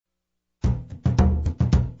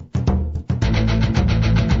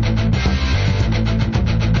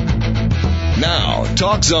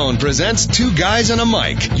Talk Zone presents Two Guys and a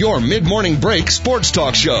Mic, your mid-morning break sports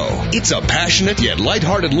talk show. It's a passionate yet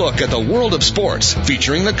lighthearted look at the world of sports,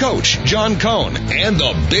 featuring the coach, John Cohn, and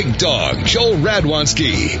the big dog, Joel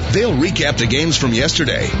Radwanski. They'll recap the games from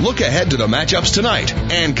yesterday, look ahead to the matchups tonight,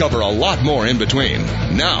 and cover a lot more in between.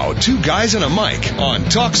 Now, Two Guys and a Mic on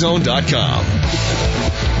TalkZone.com.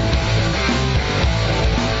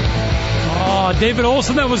 David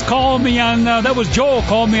Olson, that was Joel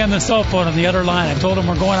calling me on the cell phone on the other line. I told him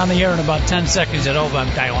we're going on the air in about 10 seconds. I hope I'm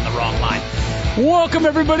dialing the wrong line. Welcome,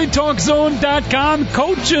 everybody, TalkZone.com.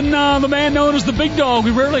 Coach and the man known as the big dog.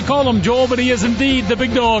 We rarely call him Joel, but he is indeed the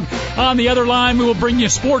big dog. On the other line, we will bring you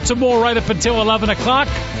sports and more right up until 11 o'clock.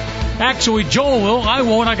 Actually, Joel will. I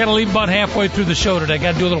won't. I got to leave about halfway through the show today. I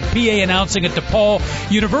got to do a little PA announcing at DePaul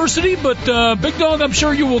University. But, big dog, I'm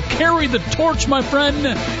sure you will carry the torch, my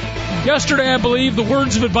friend. Yesterday, I believe, the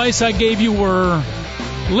words of advice I gave you were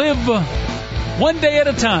live one day at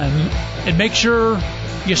a time and make sure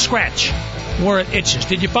you scratch where it itches.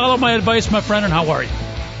 Did you follow my advice, my friend, and how are you?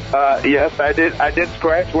 Yes, I did. I did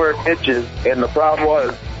scratch where it itches, and the problem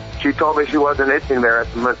was she told me she wasn't itching there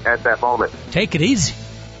at that moment. Take it easy.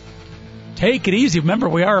 Take it easy. Remember,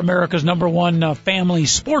 we are America's number one family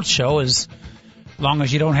sports show, as long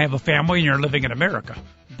as you don't have a family and you're living in America.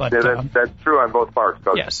 But, yeah, that's true on both parts,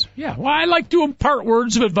 Coach. Yes. Yeah. Well, I like to impart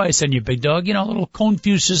words of advice on you, big dog. You know, little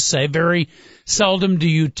Confucius say, very seldom do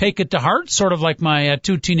you take it to heart, sort of like my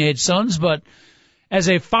two teenage sons. But as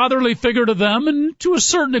a fatherly figure to them, and to a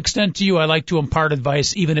certain extent to you, I like to impart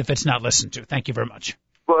advice, even if it's not listened to. Thank you very much.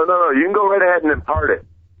 Well, no, you can go right ahead and impart it,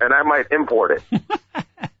 and I might import it.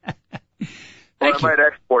 I might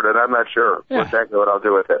export it. I'm not sure exactly what I'll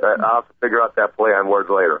do with it. I'll have to figure out that play on words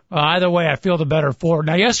later. Either way, I feel the better for it.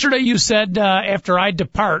 Now, yesterday you said after I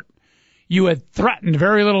depart, you had threatened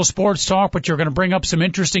very little sports talk, but you're going to bring up some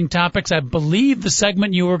interesting topics. I believe the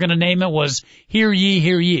segment you were going to name it was Hear Ye,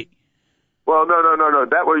 Hear Ye. Well, no.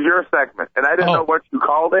 That was your segment, and I didn't know what you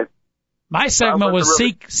called it. My segment was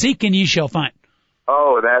Seek and Ye Shall Find.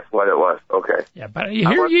 Oh, that's what it was. Okay. Yeah, but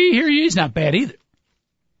Hear Ye is not bad either.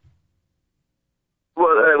 Well,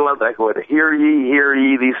 I love that word. Hear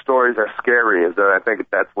ye, these stories are scary. I think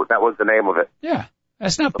that was the name of it. Yeah,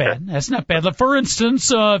 that's not bad. That's not bad. For instance,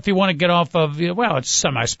 if you want to get off of, well, it's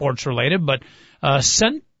semi-sports related, but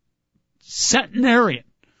centenarian,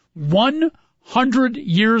 100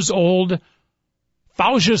 years old,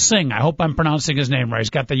 Fauja Singh. I hope I'm pronouncing his name right. He's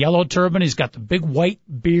got the yellow turban. He's got the big white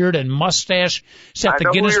beard and mustache. I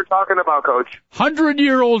know who you're talking about, Coach.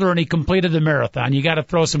 100-year-older, and he completed the marathon. You got to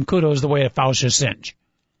throw some kudos the way of Fauja Singh.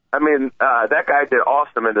 I mean, that guy did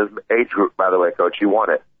awesome in his age group, by the way, Coach. He won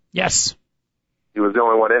it. Yes. He was the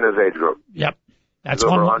only one in his age group. Yep. That's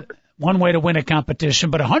one way to win a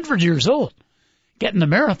competition. But 100 years old, getting the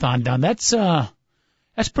marathon done, that's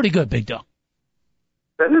pretty good, big dog.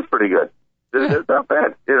 That is pretty good. It's not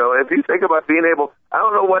bad. You know, if you think about being able, I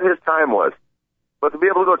don't know what his time was, but to be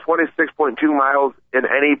able to go 26.2 miles in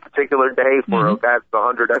any particular day for a guy that's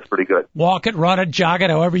 100, that's pretty good. Walk it, run it, jog it,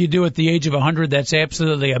 however you do at the age of 100, that's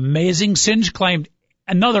absolutely amazing. Singe claimed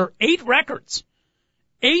another 8 records.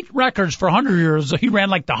 8 records for 100 years. He ran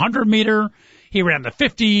like the 100-meter, he ran the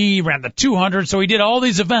 50, he ran the 200, so he did all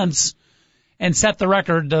these events and set the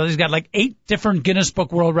record. He's got like 8 different Guinness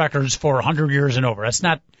Book World Records for 100 years and over. That's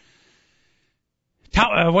not...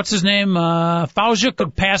 what's his name? Fauja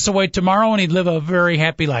could pass away tomorrow, and he'd live a very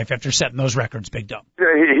happy life after setting those records, big dog.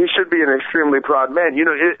 Yeah, he should be an extremely proud man. You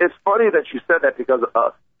know, it's funny that you said that because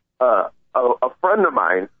a friend of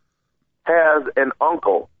mine has an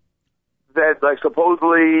uncle that, like,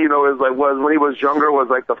 supposedly, you know, was when he was younger was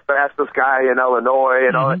like the fastest guy in Illinois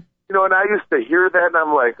and all that. You know, and I used to hear that, and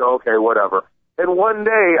I'm like, okay, whatever. And one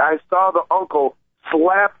day I saw the uncle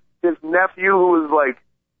slap his nephew who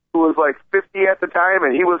was like 50 at the time,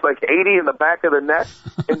 and he was like 80 in the back of the neck,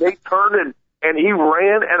 and they turned and he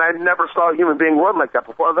ran, and I never saw a human being run like that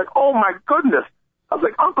before. I was like, oh my goodness. I was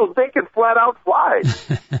like, Uncle Dick can flat out fly.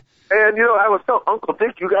 And, you know, I was telling Uncle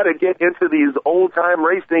Dick, you got to get into these old time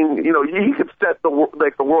racing, you know, he could set the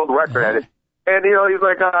world record at it. And, you know, he's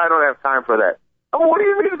like, I don't have time for that. Oh, what do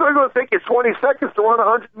you mean it's only going to take you 20 seconds to run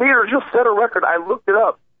 100 meters? You'll set a record. I looked it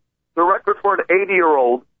up. The record for an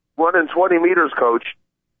 80-year-old running 20 meters, Coach,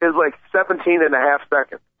 is like 17 and a half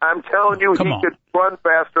seconds. I'm telling you, he could run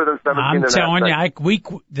faster than 17 and a half seconds. I'm telling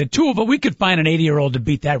you, the two of us, we could find an 80-year-old to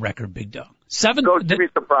beat that record, big dog. Coach, you'd be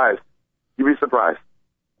surprised. You'd be surprised.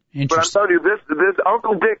 But I'm telling you, this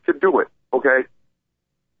Uncle Dick could do it, okay?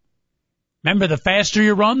 Remember, the faster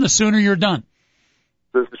you run, the sooner you're done.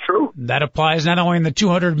 This is true. That applies not only in the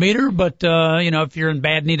 200-meter, but, you know, if you're in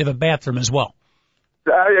bad need of a bathroom as well.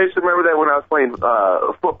 I used to remember that when I was playing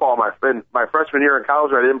football my freshman year in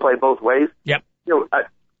college, where I didn't play both ways. Yep. I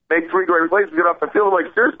make 3 great plays, we get off the field. I'm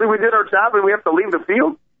like, seriously, we did our job and we have to leave the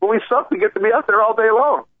field? When we suck, we get to be out there all day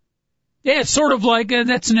long. Yeah, it's sort of like,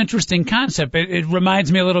 that's an interesting concept. It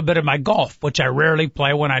reminds me a little bit of my golf, which I rarely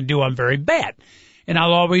play. When I do, I'm very bad. And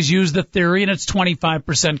I'll always use the theory, and it's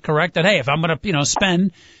 25% correct, that, hey, if I'm going to,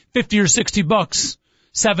 spend 50 or 60 bucks,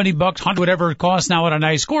 70 bucks, 100, whatever it costs now at a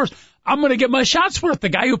nice course, I'm going to get my shots worth. The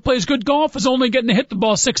guy who plays good golf is only getting to hit the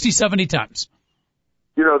ball 60, 70 times.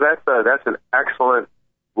 That's an excellent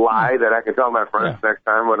lie that I can tell my friends next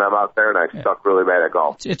time when I'm out there and I suck really bad at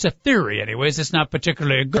golf. It's a theory, anyways. It's not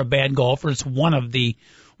particularly a good or bad golfer. It's one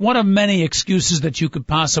of many excuses that you could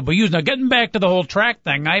possibly use. Now, getting back to the whole track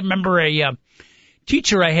thing, I remember a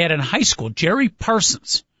teacher I had in high school, Jerry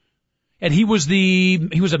Parsons, and he was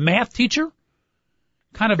a math teacher,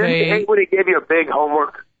 kind of Didn't you hate when he gave you a big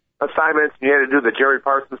homework assignment and you had to do the Jerry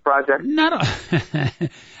Parsons project?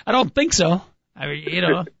 I don't think so. I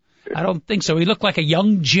mean, I don't think so. He looked like a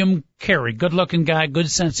young Jim Carrey, good-looking guy, good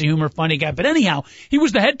sense of humor, funny guy. But anyhow, he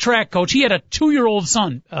was the head track coach. He had a 2-year-old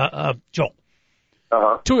son, Joel.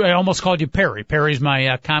 Uh-huh. I almost called you Perry. Perry's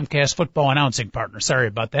my Comcast football announcing partner. Sorry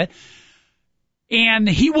about that. And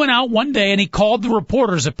he went out one day and he called the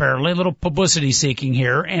reporters, apparently, a little publicity seeking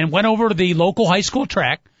here, and went over to the local high school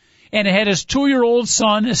track, and it had his 2-year-old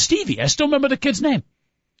son, Stevie. I still remember the kid's name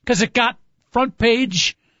because it got front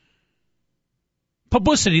page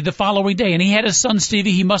publicity the following day, and he had his son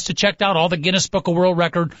Stevie. He must have checked out all the Guinness Book of World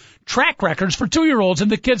Record track records for 2-year-olds, and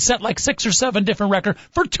the kid set like 6 or 7 different records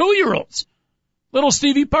for 2-year-olds. Little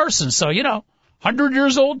Stevie Parsons. So, 100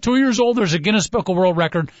 years old, 2 years old, there's a Guinness Book of World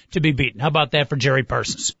Record to be beaten. How about that for Jerry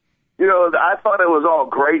Parsons? I thought it was all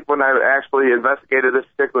great when I actually investigated this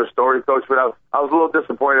particular story, Coach, but I was a little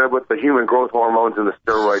disappointed with the human growth hormones and the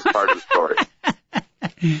steroids part of the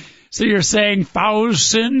story. So you're saying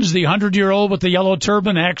Faustins, the 100-year-old with the yellow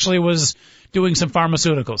turban, actually was doing some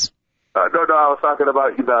pharmaceuticals? No, I was talking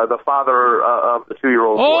about the father of the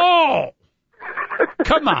 2-year-old boy. Oh!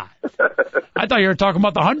 Come on. I thought you were talking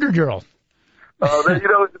about the 100-year-old. That's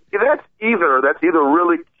either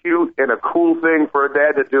really cute and a cool thing for a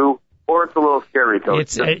dad to do, or it's a little scary,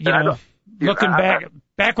 Coach. It's, looking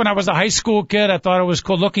back when I was a high school kid, I thought it was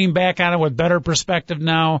cool. Looking back on it with better perspective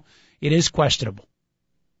now, it is questionable.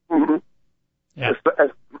 Mm-hmm. Yeah.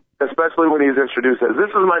 Especially when he's introduced as, this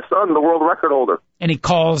is my son, the world record holder. And he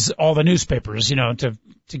calls all the newspapers, to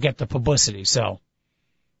get the publicity. So,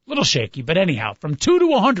 a little shaky. But anyhow, from 2 to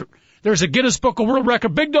 100, there's a Guinness Book of World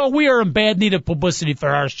Record. Big Dog, we are in bad need of publicity for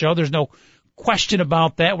our show. There's no question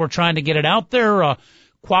about that. We're trying to get it out there.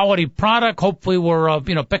 Quality product. Hopefully we're,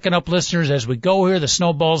 picking up listeners as we go here. The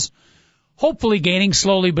snowball's hopefully gaining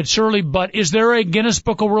slowly but surely. But is there a Guinness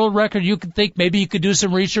Book of World Record you could think maybe you could do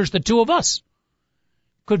some research? The two of us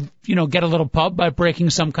could, get a little pub by breaking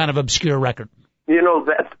some kind of obscure record.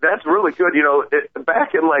 That's really good.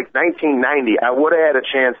 Back in 1990, I would have had a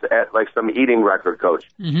chance at some eating record, Coach.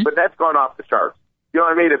 Mm-hmm. But that's gone off the charts. You know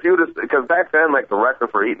what I mean? If you because back then, the record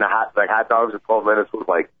for eating hot dogs in 12 minutes was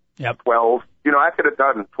 12. I could have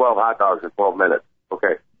done 12 hot dogs in 12 minutes.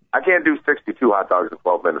 Okay. I can't do 62 hot dogs in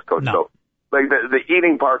 12 minutes, Coach. No. So, the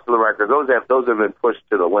eating parts of the record, those have been pushed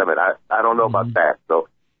to the limit. I don't know about that. So,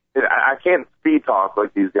 I can't speed talk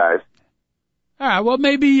like these guys. All right, well,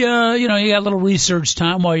 maybe, you got a little research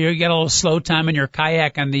time while you get a little slow time in your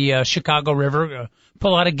kayak on the Chicago River.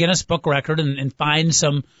 Pull out a Guinness Book record and find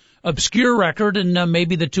some obscure record, and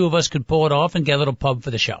maybe the two of us could pull it off and get a little pub for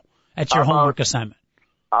the show. That's your homework assignment.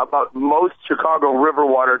 How about most Chicago river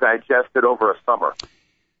water digested over a summer?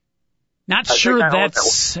 Not sure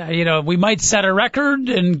that's, we might set a record,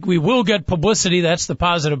 and we will get publicity. That's the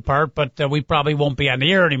positive part, but we probably won't be on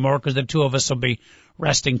the air anymore because the two of us will be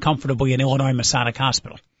resting comfortably in Illinois Masonic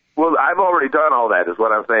Hospital. Well, I've already done all that, is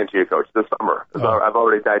what I'm saying to you, Coach, this summer. Oh. I've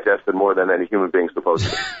already digested more than any human being's supposed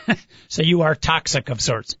to. So you are toxic of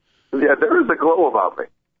sorts. Yeah, there is a glow about me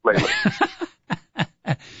lately.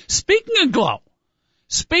 Speaking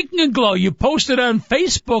of glow, you posted on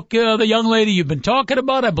Facebook the young lady you've been talking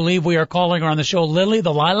about. I believe we are calling her on the show Lily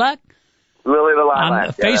the Lilac. Lily the Lilac. On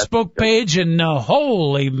the Facebook page, and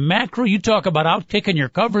holy mackerel, you talk about outkicking your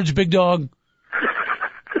coverage, Big Dog.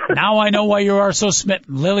 Now I know why you are so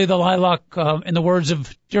smitten. Lily the Lilac, in the words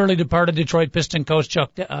of dearly departed Detroit Piston coach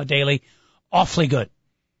Chuck Daly, awfully good.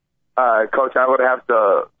 Coach, I would have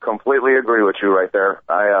to completely agree with you right there.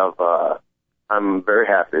 I I'm very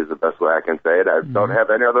happy is the best way I can say it. I don't have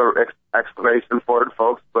any other explanation for it,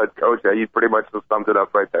 folks, but Coach, you pretty much just summed it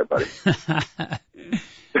up right there, buddy.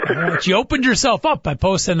 All right, you opened yourself up by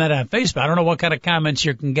posting that on Facebook. I don't know what kind of comments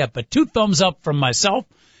you can get, but 2 thumbs up from myself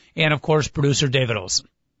and, of course, producer David Olson.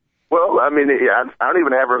 Well, I mean, I don't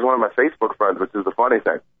even have her as one of my Facebook friends, which is the funny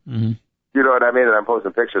thing. Mm-hmm. You know what I mean? And I'm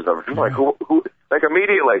posting pictures of her. I'm like, who, like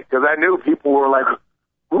immediately, because I knew people were like,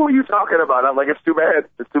 who are you talking about? I'm like, it's too bad.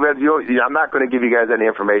 It's too bad. I'm not going to give you guys any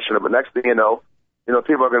information, but next thing you know,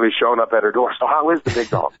 people are going to be showing up at her door. So how is the big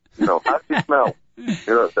dog? How does she smell?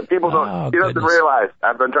 People don't, doesn't realize.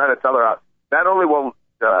 I've been trying to tell her, not only will,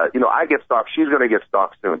 I get stalked, she's going to get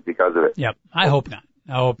stalked soon because of it. Yep. I hope not.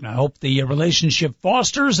 I hope the relationship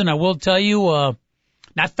fosters, and I will tell you,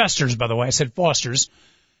 not festers, by the way. I said fosters.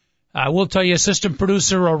 I will tell you, assistant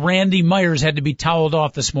producer Randy Myers had to be toweled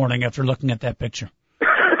off this morning after looking at that picture.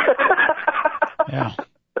 Yeah.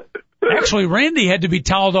 Actually, Randy had to be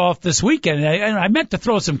toweled off this weekend. I meant to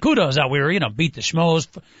throw some kudos out. We were, beat the schmoes,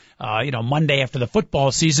 Monday after the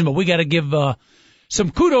football season, but we got to give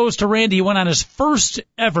some kudos to Randy. He went on his first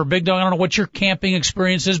ever, Big Dog, I don't know what your camping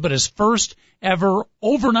experience is, but his first ever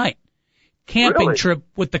overnight camping trip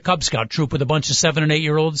with the Cub Scout troop with a bunch of 7 and 8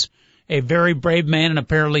 year olds. A very brave man, and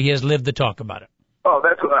apparently he has lived to talk about it. Oh,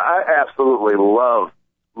 that's what I absolutely love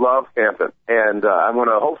camping, and I'm going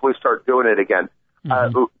to hopefully start doing it again.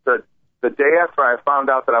 Mm-hmm. The day after I found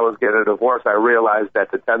out that I was getting a divorce, I realized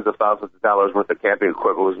that the tens of thousands of dollars worth of camping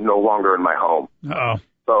equipment was no longer in my home. Uh-oh.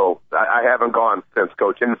 So I haven't gone since,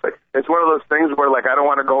 Coach. And it's one of those things where, like, I don't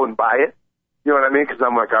want to go and buy it. You know what I mean? Because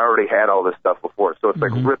I'm like, I already had all this stuff before, so it's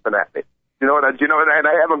like ripping at me. And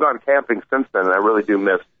I haven't gone camping since then, and I really do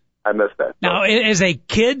miss that. Now, as a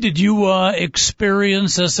kid, did you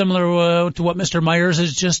experience similar to what Mr. Myers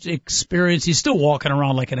has just experienced? He's still walking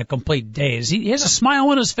around like in a complete daze. He has a smile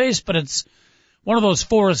on his face, but it's one of those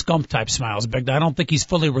Forrest Gump type smiles, Big. I don't think he's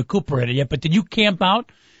fully recuperated yet. But did you camp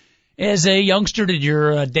out as a youngster? Did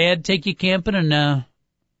your dad take you camping? And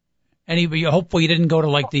hopefully you didn't go to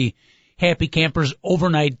like the Happy Campers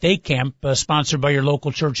overnight day camp sponsored by your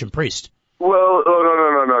local church and priest. Well,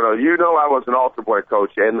 no. I was an altar boy,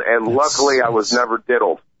 Coach, and luckily I was never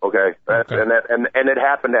diddled. Okay, and it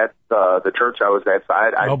happened at the church I was at. So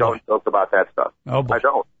I don't joke about that stuff. Oh boy. I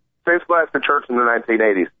don't. Same Scholastic Church in the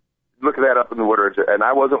 1980s. Look at that up in the Woodridge, and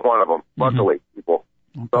I wasn't one of them. Luckily, people.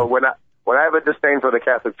 Okay. So when I have a disdain for the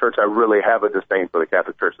Catholic Church, I really have a disdain for the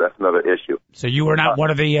Catholic Church. That's another issue. So you were not one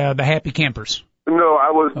of the Happy Campers. No, I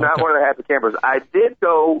was not one of the Happy Campers. I did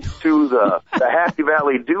go to the Happy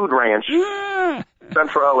Valley Dude Ranch,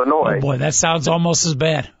 Central Illinois. Oh boy, that sounds almost as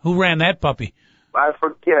bad. Who ran that puppy? I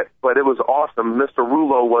forget, but it was awesome. Mr.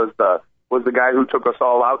 Rulo was the guy who took us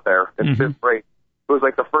all out there in 5th grade. It was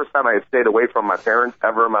like the first time I had stayed away from my parents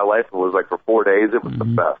ever in my life. It was like for 4 days. It was the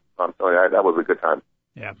best. I'm telling you, that was a good time.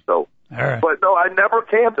 Yeah. So, all right. But no, I never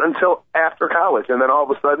camped until after college, and then all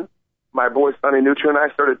of a sudden, my boy Sonny Nucci and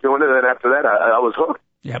I started doing it, and after that, I was hooked.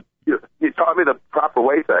 Yep. You taught me the proper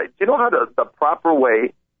way. Do you know how the proper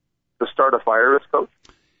way to start a fire is, Coach?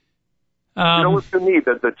 You know what you need,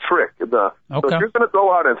 the trick. So if you're going to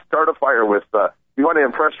go out and start a fire with, you want to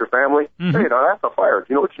impress your family, hey, that's a fire.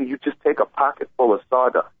 You know what? You just take a pocket full of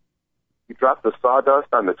sawdust. You drop the sawdust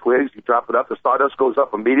on the twigs, you drop it up, the sawdust goes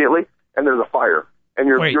up immediately, and there's a fire. And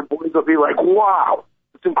your boys will be like, wow.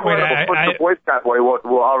 It's incredible. The Boy Scout boy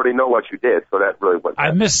will already know what you did, so that really wasn't.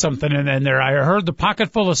 I missed something in there. I heard the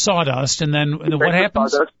pocket full of sawdust, and then what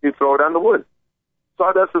happens? Sawdust, you throw it on the wood.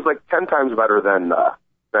 Sawdust is like 10 times better than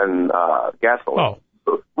gasoline. Oh,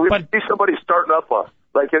 so we see somebody starting up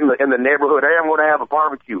like in the neighborhood. Hey, I'm going to have a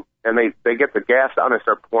barbecue, and they get the gas out and they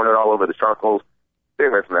start pouring it all over the charcoals. Stay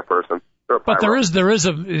away from that person. But there is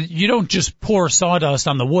you don't just pour sawdust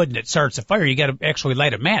on the wood and it starts a fire. You got to actually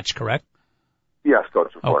light a match, correct? Yes,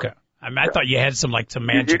 Coach. Okay. I thought you had some magic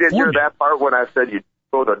formula. You didn't hear that part when I said you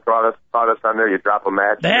throw the sawdust on there, you drop a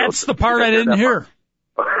match. That's the part I didn't hear.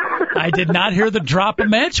 I did not hear the drop a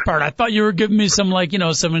match part. I thought you were giving me some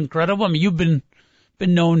some incredible. I mean, you've been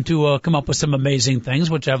known to come up with some amazing things,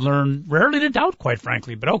 which I've learned rarely to doubt, quite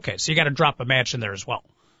frankly. But okay, so you got to drop a match in there as well.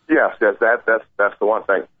 Yes, that's the one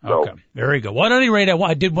thing. So. Okay, very good. Well, at any rate,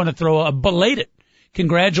 I did want to throw a belated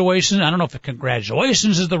congratulations. I don't know if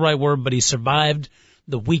congratulations is the right word, but he survived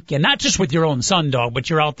the weekend, not just with your own son, dog, but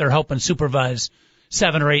you're out there helping supervise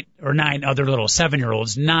 7 or 8 or 9 other little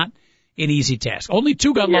 7-year-olds. Not an easy task. Only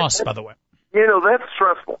 2 got lost, by the way. That's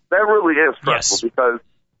stressful. That really is stressful because,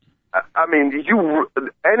 I mean,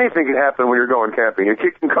 anything can happen when you're going camping. Your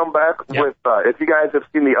kid can come back with, if you guys have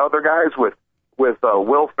seen the other guys with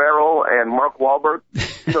Will Ferrell and Mark Wahlberg,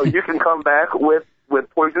 you can come back with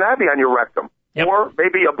poison ivy on your rectum. Yep. or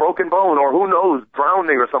maybe a broken bone, or who knows,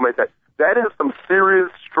 drowning or something like that. That is some serious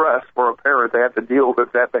stress for a parent to have to deal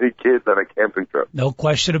with that many kids on a camping trip. No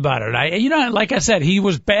question about it. Like I said, he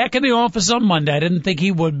was back in the office on Monday. I didn't think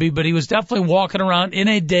he would be, but he was definitely walking around in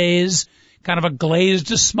a daze, kind of a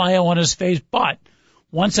glazed smile on his face. But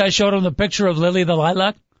once I showed him the picture of Lily the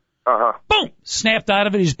lilac, boom, snapped out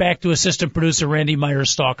of it. He's back to assistant producer Randy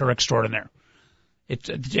Myers, stalker extraordinaire.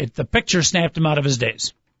 The picture snapped him out of his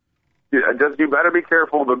daze. Yeah, just you better be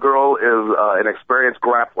careful. The girl is an experienced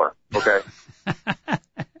grappler. Okay,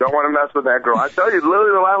 don't want to mess with that girl. I tell you,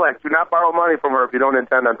 Lily the lilac, do not borrow money from her if you don't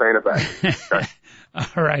intend on paying it back. Okay.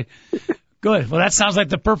 All right. Good. Well, that sounds like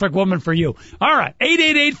the perfect woman for you. All right.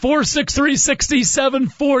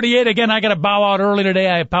 888-463-6748. Again, I got to bow out early today.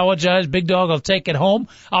 I apologize. Big Dog, I'll take it home.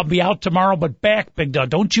 I'll be out tomorrow, but back, Big Dog.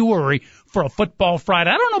 Don't you worry, for a football Friday.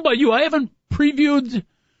 I don't know about you. I haven't previewed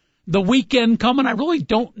the weekend coming. I really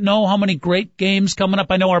don't know how many great games coming up.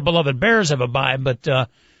 I know our beloved Bears have a bye, but do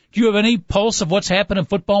you have any pulse of what's happening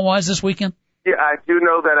football-wise this weekend? Yeah, I do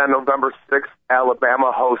know that on November 6th,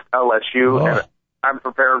 Alabama hosts LSU, and I'm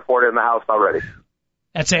preparing for it in the house already.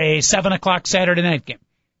 That's a 7 o'clock Saturday night game.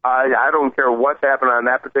 I don't care what's happening on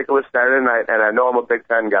that particular Saturday night, and I know I'm a Big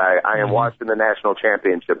Ten guy. I am watching the national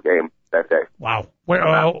championship game that day. Wow. Where?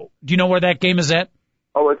 Do you know where that game is at?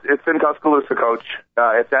 Oh, it's in Tuscaloosa, Coach.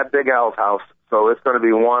 It's at Big Al's house, so it's going to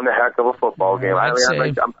be one heck of a football game. I'm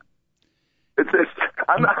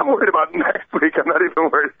worried about next week. I'm not even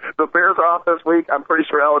worried. The Bears are off this week. I'm pretty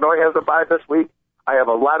sure Illinois has a bye this week. I have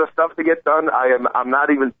a lot of stuff to get done. I'm not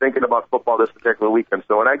even thinking about football this particular weekend.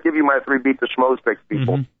 So when I give you my 3 beat the schmoes picks,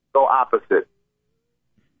 people, go opposite.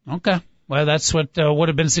 Okay. Well, that's what would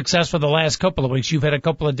have been successful the last couple of weeks. You've had a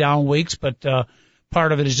couple of down weeks, but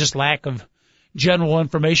part of it is just lack of general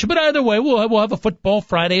information. But either way, we'll have a football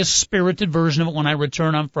Friday, a spirited version of it when I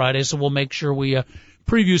return on Friday. So we'll make sure we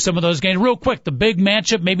preview some of those games. Real quick, the big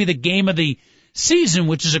matchup, maybe the game of the season,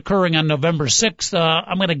 which is occurring on November 6th.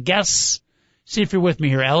 I'm going to guess, see if you're with me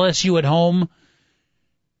here, LSU at home.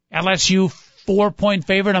 LSU 4-point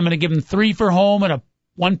favorite. I'm going to give them 3 for home and a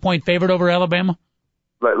 1-point favorite over Alabama.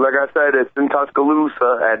 Like I said, it's in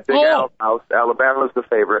Tuscaloosa at Big Al's house. Alabama's the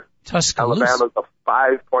favorite. Tuscaloosa. Alabama's a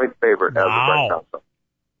 5-point favorite. Wow.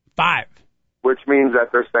 5. Which means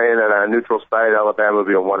that they're saying that on a neutral site, Alabama will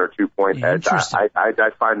be a 1 or 2 point edge. I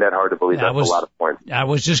find that hard to believe. That's a lot of points. I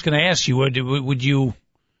was just going to ask you, would you?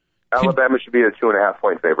 Alabama should be a 2.5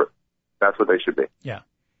 point favorite. That's what they should be. Yeah.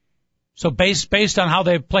 So based on how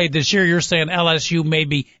they've played this year, you're saying LSU may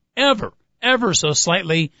be ever so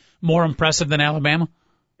slightly more impressive than Alabama?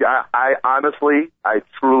 Yeah, I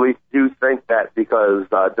truly do think that because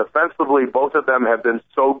defensively, both of them have been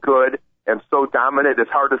so good and so dominant. It's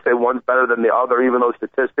hard to say one's better than the other, even though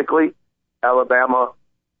statistically, Alabama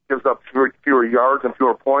gives up fewer yards and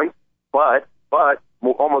fewer points. But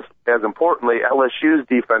almost as importantly, LSU's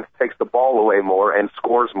defense takes the ball away more and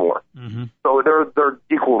scores more. Mm-hmm. So they're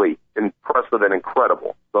equally impressive and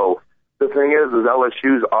incredible. So the thing is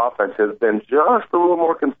LSU's offense has been just a little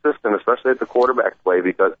more consistent, especially at the quarterback play,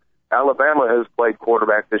 because Alabama has played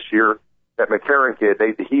quarterback this year. That McCarron kid,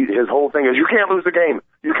 his whole thing is you can't lose the game.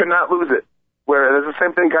 You cannot lose it. Where there's the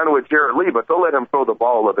same thing kind of with Jarrett Lee, but they'll let him throw the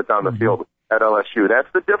ball a little bit down the field at LSU. That's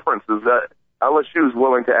the difference, is that LSU is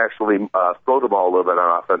willing to actually throw the ball a little bit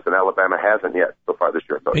on offense, and Alabama hasn't yet so far this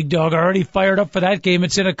year. Big Dog already fired up for that game.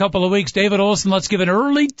 It's in a couple of weeks. David Olson, let's give an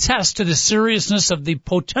early test to the seriousness of the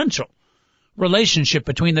potential relationship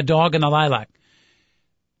between the dog and the lilac.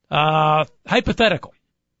 Hypothetical.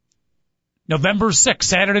 November 6th,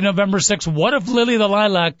 Saturday, November 6th. What if Lily the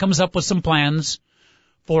lilac comes up with some plans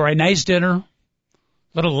for a nice dinner,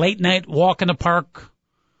 little late night walk in the park?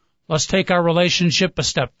 Let's take our relationship a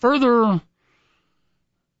step further.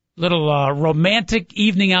 Little romantic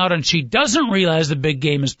evening out, and she doesn't realize the big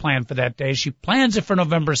game is planned for that day. She plans it for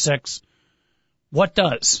November 6th. What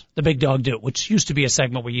does the Big Dog do? Which used to be a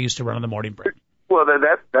segment we used to run on the morning break. Well,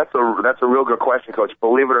 that's a real good question, Coach.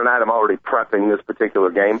 Believe it or not, I'm already prepping this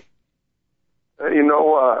particular game. I'd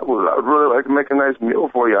really like to make a nice meal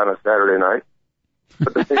for you on a Saturday night.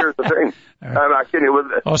 But here's the thing. Right. I'm not kidding.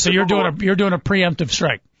 So you're doing a preemptive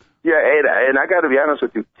strike. Yeah, and I got to be honest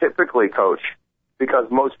with you. Typically, Coach, because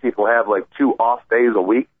most people have like 2 off days a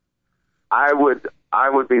week, I would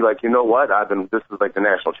be like, you know what? This is like the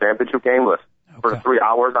national championship game. For 3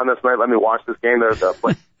 hours on this night, let me watch this game. This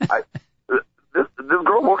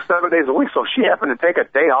girl works 7 days a week, so if she happened to take a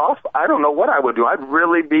day off, I don't know what I would do. I'd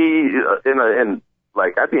really be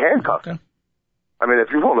I'd be handcuffed. Okay. I mean,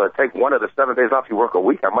 if you're willing to take one of the 7 days off you work a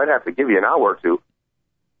week, I might have to give you an hour or 2.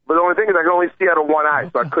 But the only thing is I can only see out of one eye,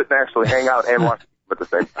 so I couldn't actually hang out and watch at the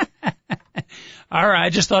same time. All right, I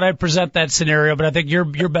just thought I'd present that scenario, but I think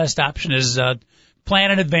your best option is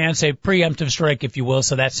plan in advance, a preemptive strike, if you will,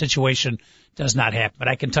 so that situation does not happen. But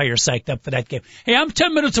I can tell you're psyched up for that game. Hey, I'm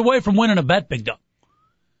 10 minutes away from winning a bet, Big Dog.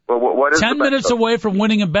 Well, what is 10 minutes away from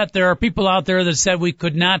winning a bet. There are people out there that said we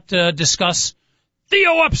could not discuss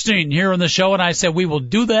Theo Epstein here on the show, and I said we will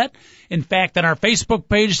do that. In fact, on our Facebook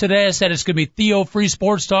page today, I said it's going to be Theo Free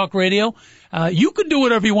Sports Talk Radio. You can do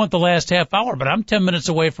whatever you want the last half hour, but I'm 10 minutes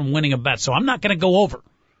away from winning a bet, so I'm not going to go over,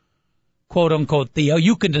 quote-unquote, Theo.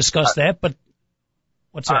 You can discuss that, but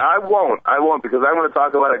what's that? I won't, because I'm going to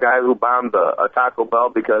talk about a guy who bombed a Taco Bell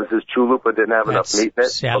because his Chalupa didn't have enough meat in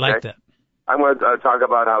it. See, I like that. I'm going to talk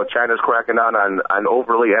about how China's cracking down on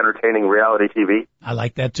overly entertaining reality TV. I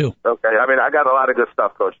like that, too. Okay. I mean, I got a lot of good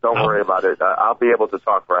stuff, Coach. Don't worry about it. I'll be able to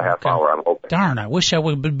talk for a half hour, I'm hoping. Darn, I wish I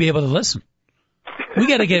would be able to listen. We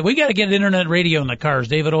got to get internet radio in the cars.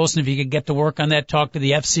 David Olson, if you could get to work on that, talk to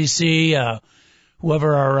the FCC,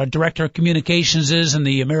 whoever our director of communications is in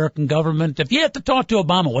the American government. If you have to talk to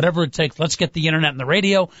Obama, whatever it takes, let's get the internet and the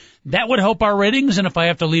radio. That would help our ratings. And if I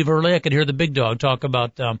have to leave early, I could hear the big dog talk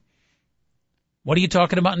about, what are you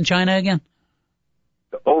talking about in China again?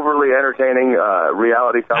 Overly entertaining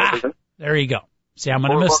reality television. There you go. See, I'm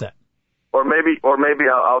going to miss that. Or maybe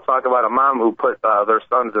I'll talk about a mom who put their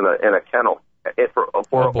sons in a kennel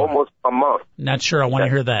for almost a month. Not sure I want to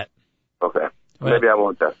hear that. Okay. Maybe I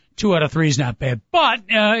won't then. 2 out of 3 is not bad. But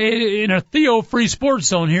in a Theo Free Sports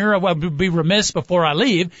Zone here, I would be remiss before I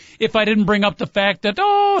leave if I didn't bring up the fact that,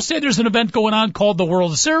 say there's an event going on called the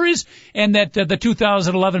World Series, and that the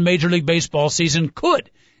 2011 Major League Baseball season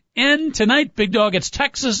could end tonight. Big Dog, it's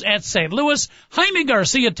Texas at St. Louis. Jaime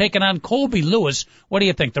Garcia taking on Colby Lewis. What do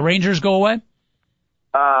you think? The Rangers go away?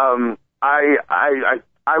 I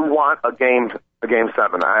want a game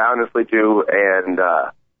 7. I honestly do, and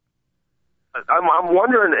I'm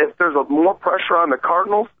wondering if there's more pressure on the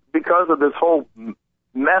Cardinals because of this whole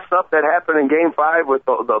mess up that happened in Game 5 with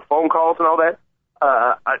the phone calls and all that.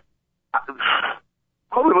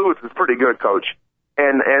 Colby Lewis is pretty good, Coach,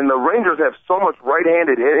 and the Rangers have so much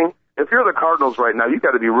right-handed hitting. If you're the Cardinals right now, you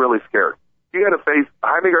got to be really scared. You got to face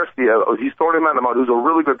Jaime Garcia. He's throwing him out of the mouth, who's a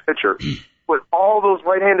really good pitcher. With all those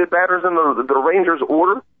right-handed batters in the Rangers'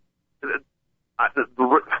 order, the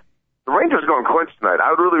Rangers are going to clinch tonight. I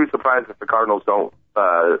would really be surprised if the Cardinals don't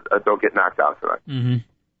get knocked out tonight. Mm-hmm.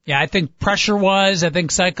 Yeah, I think pressure-wise, I think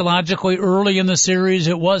psychologically early in the series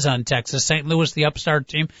it was on Texas. St. Louis, the upstart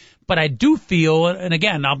team. But I do feel, and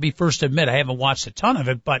again, I'll be first to admit I haven't watched a ton of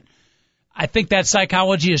it, but I think that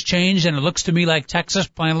psychology has changed, and it looks to me like Texas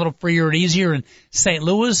playing a little freer and easier, and St.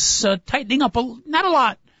 Louis tightening up, not a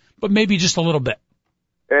lot, but maybe just a little bit.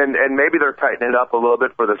 And maybe they're tightening it up a little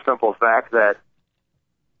bit for the simple fact that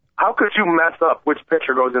how could you mess up which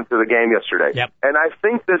pitcher goes into the game yesterday? Yep. And I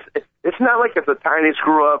think it's not like it's a tiny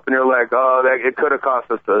screw up and you're like, it could have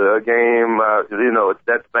cost us a game,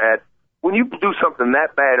 that's bad. When you do something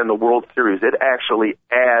that bad in the World Series, it actually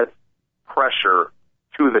adds pressure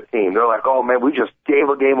to the team. They're like, oh man, we just gave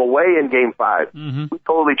a game away in Game 5. Mm-hmm. We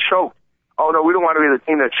totally choked. Oh no, we don't want to be the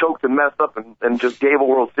team that choked and messed up and just gave a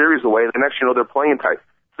World Series away. The next, they're playing tight.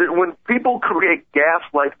 When people create gas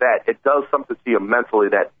like that, it does something to you mentally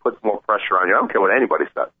that puts more pressure on you. I don't care what anybody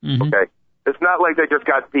says. Mm-hmm. Okay, it's not like they just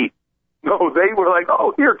got beat. No, they were like,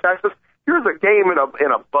 "Oh, here, Texas, here's a game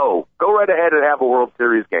in a bow. Go right ahead and have a World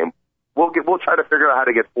Series game. We'll try to figure out how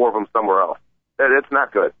to get 4 of them somewhere else." It's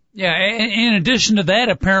not good. Yeah. In addition to that,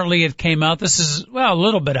 apparently it came out. This is a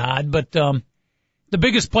little bit odd, but the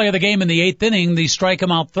biggest play of the game in the 8th inning, the strike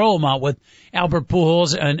him out, throw him out with Albert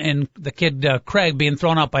Pujols and the kid Craig being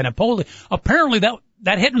thrown out by Napoli. Apparently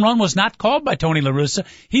that hit and run was not called by Tony La Russa.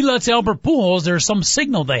 He lets Albert Pujols, there's some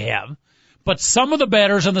signal they have, but some of the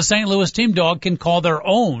batters on the St. Louis team, Dog, can call their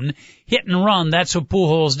own hit and run. That's what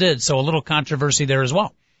Pujols did, so a little controversy there as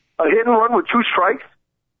well. A hit and run with 2 strikes?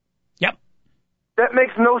 Yep. That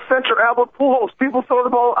makes no sense for Albert Pujols. People throw the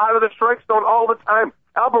ball out of the strike zone all the time.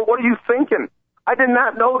 Albert, what are you thinking? I did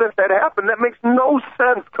not know that happened. That makes no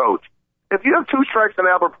sense, Coach. If you have 2 strikes on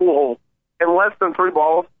Albert Pujols and less than 3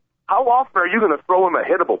 balls, how often are you going to throw him a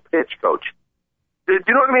hittable pitch, Coach? Do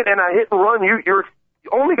you know what I mean? And a hit and run, you're the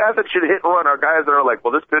only guys that should hit and run are guys that are like,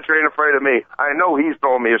 well, this pitcher ain't afraid of me. I know he's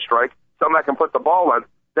throwing me a strike, something I can put the ball on.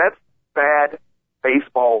 That's bad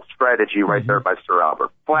baseball strategy right there by Sir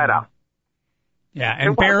Albert, flat out. Yeah,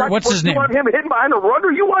 and Barrett, what's his name? You want him hitting behind a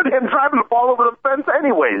runner? You want him driving the ball over the fence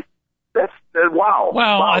anyways? That's wow.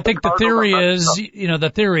 Well, wow, I think the theory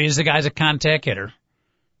is the guy's a contact hitter.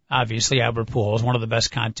 Obviously, Albert Pujols, one of the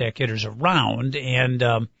best contact hitters around, and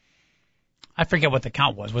I forget what the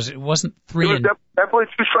count was. It wasn't 3? It was definitely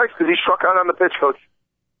 2 strikes because he struck out on the pitch, Coach.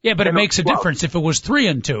 Yeah, but it makes a difference. If it was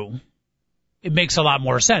 3-2, it makes a lot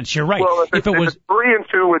more sense. You're right. Well, if it was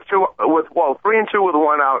 3-2 with 3-2 with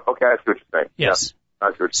 1 out. Okay, I see what you're saying. Yes. Yeah,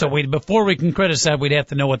 I see what you're saying. Before we can criticize, we'd have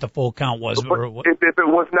to know what the full count was. But if it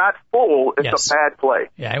was not full, it's a bad play.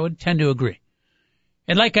 Yeah, I would tend to agree.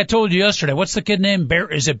 And like I told you yesterday, what's the kid name?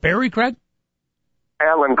 Is it Barry Craig?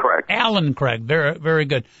 Alan Craig. Alan Craig. Very, very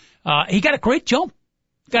good. He got a great jump.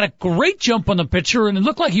 Got a great jump on the pitcher, and it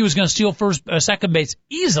looked like he was going to steal second base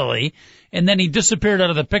easily, and then he disappeared out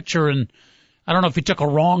of the picture, and I don't know if he took a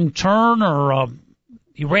wrong turn or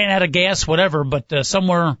he ran out of gas, whatever, but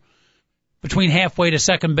somewhere between halfway to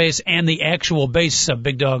second base and the actual base,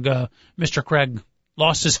 Big Dog, Mr. Craig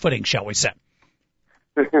lost his footing, shall we say.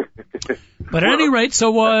 But at any rate,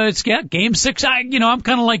 so it's game 6. I'm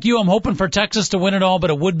kind of like you. I'm hoping for Texas to win it all, but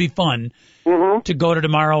it would be fun to go to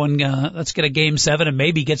tomorrow and let's get a game 7 and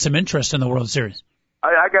maybe get some interest in the World Series.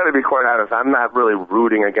 I got to be quite honest. I'm not really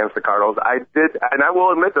rooting against the Cardinals. I did, and I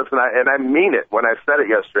will admit this, and I mean it when I said it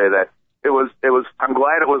yesterday that it was. I'm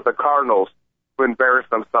glad it was the Cardinals who embarrassed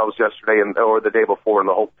themselves yesterday or the day before in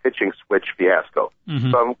the whole pitching switch fiasco.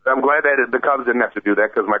 Mm-hmm. So I'm glad that the Cubs didn't have to do that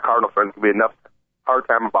because my Cardinal friends give me enough hard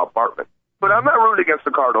time about Bartman. But I'm not rooting against the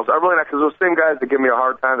Cardinals. I really not, because those same guys that give me a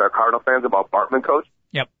hard time are Cardinal fans about Bartman, coach.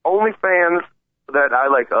 Yep. Only fans that I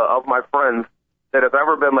like of my friends that have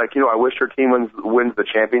ever been like, I wish your team wins the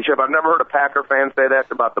championship. I've never heard a Packer fan say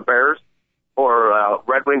that about the Bears or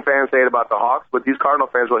Red Wing fans say it about the Hawks. But these Cardinal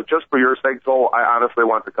fans are like, just for your sake, Joel, I honestly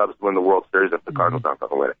want the Cubs to win the World Series if the Cardinals aren't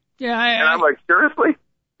going to win it. Yeah. And I'm like, seriously?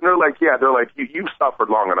 And they're like, you've suffered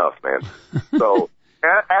long enough, man. So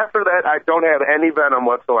after that, I don't have any venom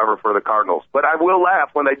whatsoever for the Cardinals. But I will laugh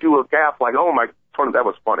when they do a gaffe like, oh, my, that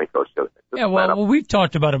was funny, Coach. Yeah, well, we've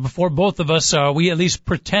talked about it before. Both of us, we at least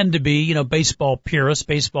pretend to be, baseball purists,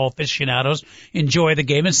 baseball aficionados, enjoy the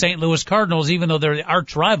game. And St. Louis Cardinals, even though they're the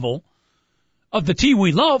arch rival of the team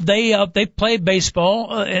we love, they play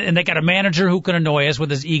baseball, and they got a manager who can annoy us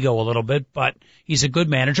with his ego a little bit, but he's a good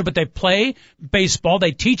manager. But they play baseball.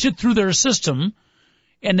 They teach it through their system.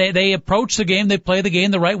 And they approach the game, they play the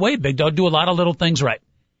game the right way, Big Dog, do a lot of little things right.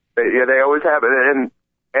 Yeah, they always have it.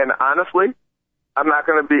 And honestly, I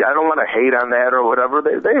don't want to hate on that or whatever.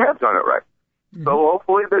 They have done it right. Mm-hmm. So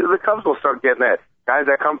hopefully the Cubs will start getting that. Guys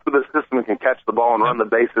that come through the system and can catch the ball and run the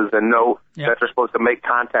bases and know that they're supposed to make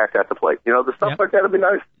contact at the plate. The stuff like that would be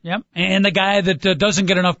nice. Yep. And the guy that doesn't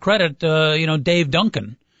get enough credit, Dave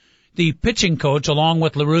Duncan, the pitching coach, along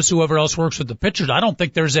with LaRusse, whoever else works with the pitchers. I don't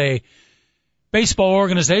think there's a baseball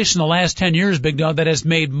organization the last 10 years, Big Dog, that has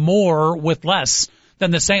made more with less than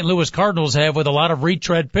the St. Louis Cardinals have with a lot of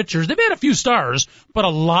retread pitchers. They've had a few stars, but a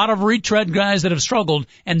lot of retread guys that have struggled,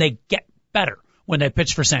 and they get better when they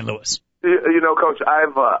pitch for St. Louis. Coach,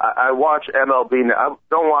 I watch MLB. I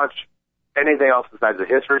don't watch anything else besides the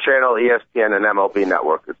History Channel, ESPN, and MLB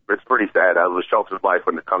Network. It's pretty sad. I was sheltered life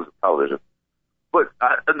when it comes to television. But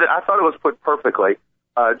I thought it was put perfectly.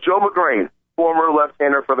 Joe McGrain, former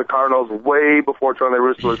left-hander for the Cardinals way before Tony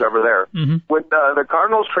Russo was ever there. Mm-hmm. When the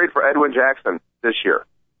Cardinals trade for Edwin Jackson this year,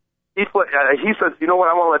 he says, I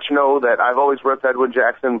want to let you know that I've always ripped Edwin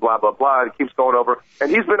Jackson, blah, blah, blah. He keeps going over. And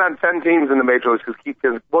he's been on 10 teams in the major leagues he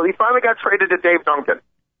finally got traded to Dave Duncan.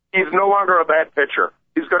 He's no longer a bad pitcher.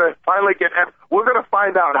 He's going to finally we're going to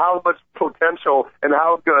find out how much potential and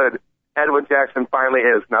how good Edwin Jackson finally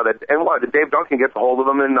is. Now that, Dave Duncan gets a hold of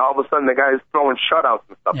him, and all of a sudden the guy's throwing shutouts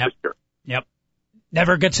and stuff this year. Yep.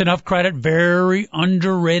 Never gets enough credit. Very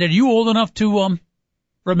underrated. You old enough to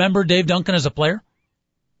remember Dave Duncan as a player?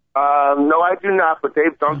 No, I do not, but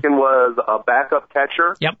Dave Duncan was a backup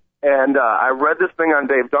catcher. Yep. And I read this thing on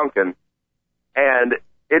Dave Duncan, and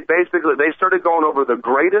it basically, they started going over the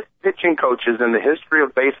greatest pitching coaches in the history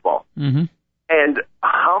of baseball. Mm-hmm. And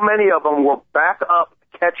how many of them were backup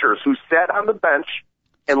catchers who sat on the bench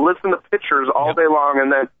and listened to pitchers all day long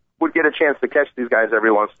and then would get a chance to catch these guys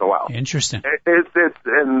every once in a while. Interesting.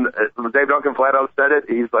 And Dave Duncan flat out said it.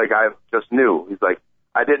 He's like, I just knew. He's like,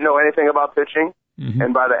 I didn't know anything about pitching. Mm-hmm.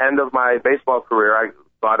 And by the end of my baseball career, I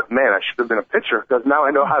thought, man, I should have been a pitcher because now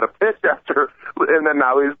I know how to pitch after. And then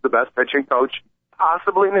now he's the best pitching coach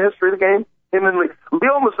possibly in the history of the game. Him and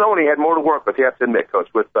Leo Mazzoni had more to work with, you have to admit, Coach,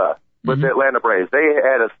 with the Atlanta Braves. They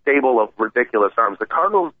had a stable of ridiculous arms. The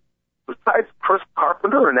Cardinals, besides Chris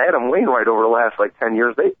Carpenter and Adam Wainwright over the last 10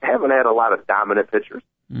 years, they haven't had a lot of dominant pitchers.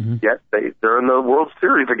 Mm-hmm. Yet they're in the World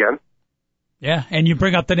Series again. Yeah, and you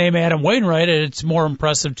bring up the name Adam Wainwright, and it's more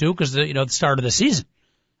impressive too because the start of the season.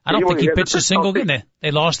 I don't think he pitched a single game.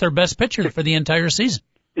 They lost their best pitcher for the entire season.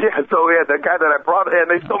 Yeah, so the guy that I brought in,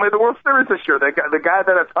 they still made the World Series this year. The guy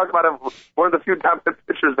that I talked about, one of the few dominant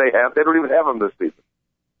pitchers they have, they don't even have him this season.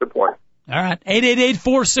 Good point. All right,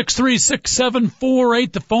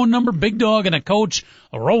 888-463-6748, the phone number. Big Dog and a coach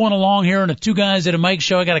rolling along here in a Two Guys at a Mic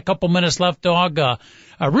show. I got a couple minutes left, Dog.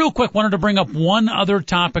 Real quick, wanted to bring up one other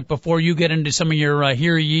topic before you get into some of your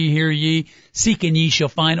hear ye, seek and ye shall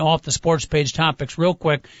find off the sports page topics real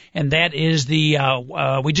quick, and that is we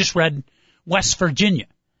just read West Virginia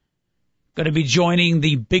going to be joining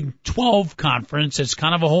the Big 12 conference. It's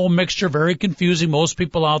kind of a whole mixture, very confusing. Most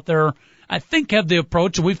people out there, I think, have the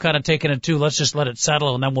approach, and we've kind of taken it too. Let's just let it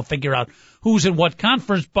settle, and then we'll figure out who's in what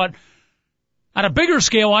conference. But on a bigger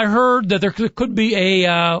scale, I heard that there could be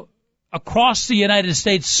across the United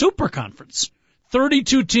States super conference.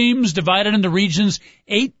 32 teams divided into regions,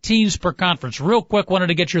 8 teams per conference. Real quick, wanted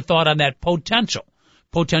to get your thought on that potential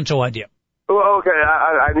idea. Well, okay,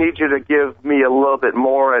 I need you to give me a little bit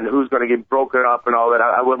more and who's going to get broken up and all that.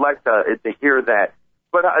 I would like to hear that.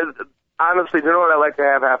 But honestly, you know what I'd like to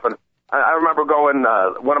have happen? I remember going,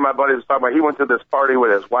 one of my buddies was talking about, he went to this party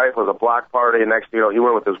with his wife. It was a block party, and next thing you know, he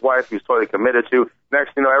went with his wife he was totally committed to.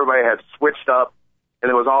 Next thing you know, everybody had switched up,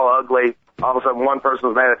 and it was all ugly. All of a sudden, one person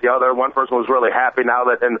was mad at the other. One person was really happy now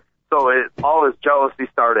that, and so all this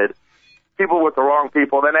jealousy started. People with the wrong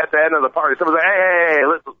people. Then at the end of the party, someone was like, hey,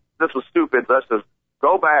 this was stupid. Let's just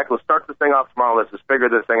go back. Let's start this thing off tomorrow. Let's just figure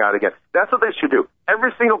this thing out again. That's what they should do.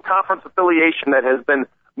 Every single conference affiliation that has been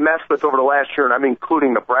messed with over the last year, and I'm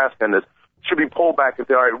including Nebraska in this, should be pulled back and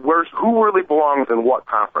say, all right, who really belongs in what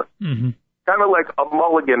conference? Mm-hmm. Kind of like a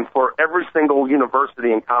mulligan for every single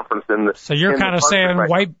university and conference in the. So you're kind of saying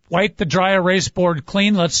wipe the dry erase board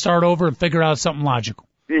clean. Let's start over and figure out something logical.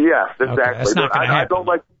 Yes, exactly. Okay, that's not going to happen. I don't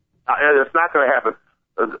like. It's not going to happen.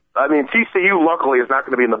 I mean, TCU luckily is not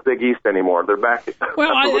going to be in the Big East anymore. They're back.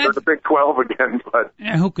 Well, they're the Big 12 again. But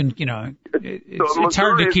who can, it's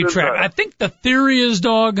hard to keep track. I think the theory is,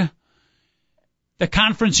 Dog, the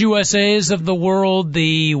Conference USAs of the world,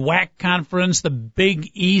 the WAC conference, the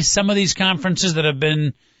Big East, some of these conferences that have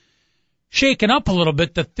been shaken up a little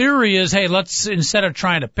bit. The theory is, hey, let's, instead of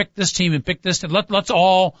trying to pick this team and pick this team, let's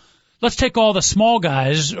take all the small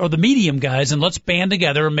guys or the medium guys and let's band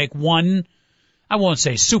together and make one, I won't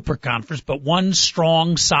say super conference, but one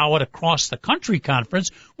strong, solid across the country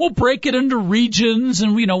conference. We'll break it into regions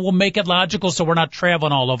and, we'll make it logical so we're not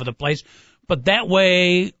traveling all over the place. But that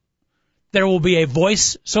way there will be a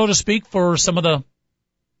voice, so to speak, for some of the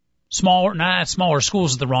smaller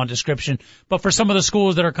schools is the wrong description, but for some of the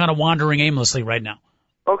schools that are kind of wandering aimlessly right now.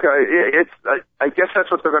 Okay, I guess that's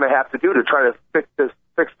what they're going to have to do to try to fix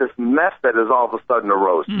this mess that has all of a sudden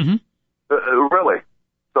arose. Mm-hmm. Really.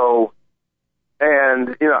 So,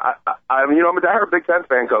 and, I'm a diehard Big Ten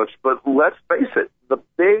fan, Coach, but let's face it, the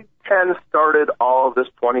Big Ten started all of this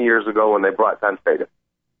 20 years ago when they brought Penn State in.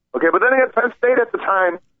 Okay, but then again, Penn State at the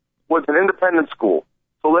time was an independent school.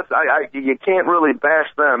 So you can't really bash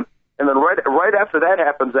them. And then right after that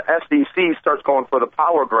happens, the SEC starts going for the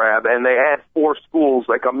power grab, and they add 4 schools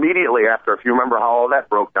like immediately after. If you remember how all that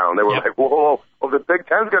broke down, they were like, "Whoa, well, the Big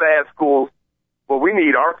Ten's going to add schools. Well, we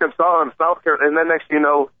need Arkansas and South Carolina." And then next thing you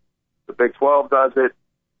know, the Big 12 does it.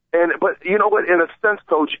 But you know what? In a sense,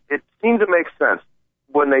 Coach, it seemed to make sense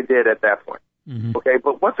when they did at that point. Mm-hmm. Okay,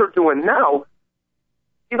 but what they're doing now,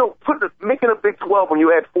 making a Big 12 when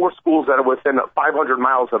you add 4 schools that are within 500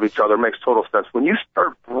 miles of each other makes total sense. When you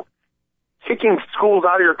start kicking schools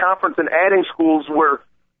out of your conference and adding schools where,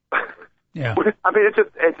 I mean,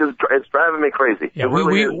 it's driving me crazy. Yeah,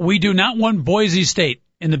 we do not want Boise State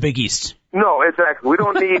in the Big East. No, exactly. We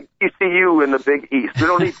don't need ECU in the Big East. We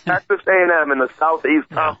don't need Texas A&M in the Southeast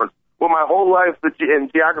Conference. Well, my whole life in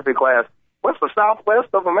geography class, what's the Southwest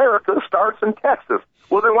of America starts in Texas.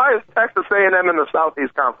 Well, then why is Texas A&M in the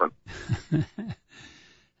Southeast Conference?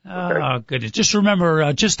 Oh, goodness. Just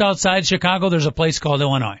remember, just outside Chicago, there's a place called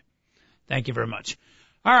Illinois. Thank you very much.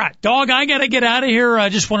 All right, Dog, I got to get out of here. I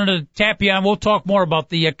just wanted to tap you on. We'll talk more about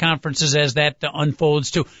the conferences as that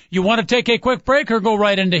unfolds, too. You want to take a quick break or go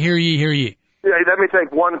right into Hear Ye, Hear Ye? Yeah, let me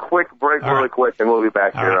take one quick break really quick, and we'll be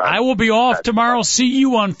back here. Right. I will be off tomorrow. See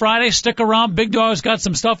you on Friday. Stick around. Big Dog's got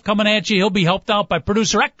some stuff coming at you. He'll be helped out by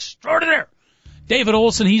producer extraordinaire David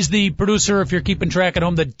Olson. He's the producer, if you're keeping track at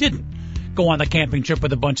home, that didn't go on the camping trip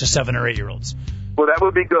with a bunch of 7 or 8-year-olds. Well, that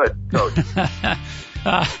would be good, Coach.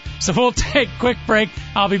 So we'll take a quick break.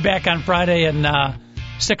 I'll be back on Friday, and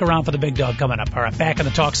stick around for the Big Dog coming up. All right, back on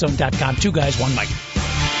the TalkZone.com. 2 guys, 1 mic.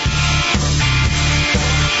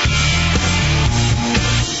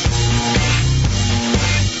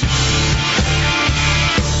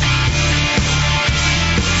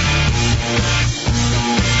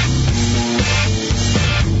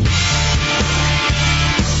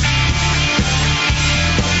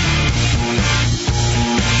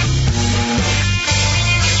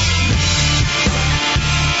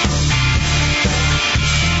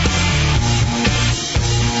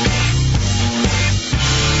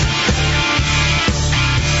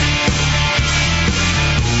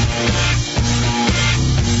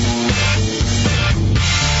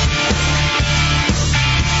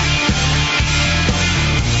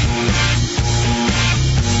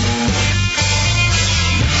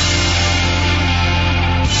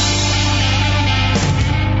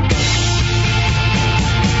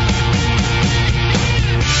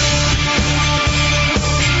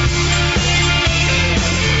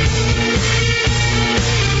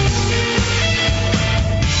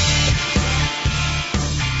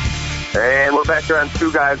 And we're back here on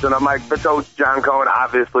Two Guys and a Mic. The coach, John Cohn,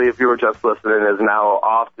 obviously, if you were just listening, is now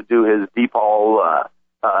off to do his deep haul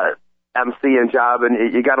MCing job,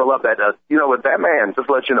 and you got to love that. With that man, just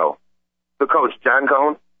to let you know, the coach, John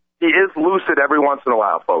Cohn, he is lucid every once in a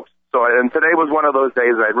while, folks. So, and today was one of those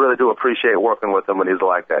days I really do appreciate working with him when he's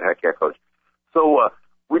like that. Heck yeah, coach. So,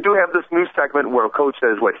 we do have this new segment where coach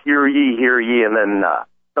says, hear ye, and then,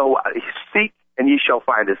 seek and ye shall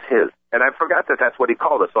find is his. And I forgot that that's what he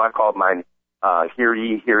called it, so I called mine, hear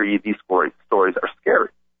ye, these stories are scary.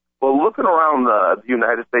 Well, looking around the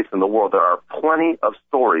United States and the world, there are plenty of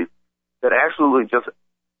stories that absolutely just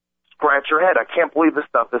scratch your head. I can't believe this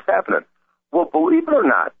stuff is happening. Well, believe it or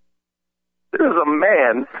not, there's a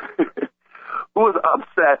man who was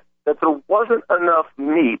upset that there wasn't enough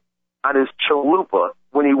meat on his chalupa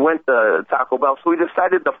when he went to Taco Bell, so he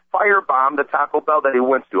decided to firebomb the Taco Bell that he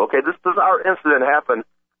went to. Okay, this bizarre incident happened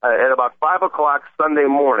at about 5 o'clock Sunday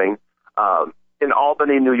morning in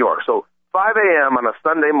Albany, New York. So 5 a.m. on a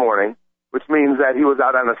Sunday morning, which means that he was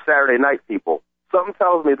out on a Saturday night, people. Something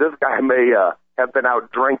tells me this guy may have been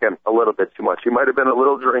out drinking a little bit too much. He might have been a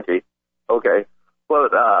little drinky, okay?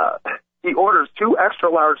 But he orders 2 extra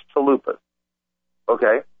large chalupas,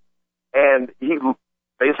 okay? And he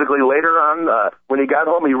basically later on, when he got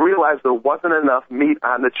home, he realized there wasn't enough meat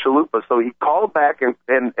on the chalupa, so he called back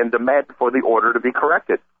and demanded for the order to be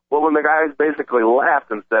corrected. Well, when the guys basically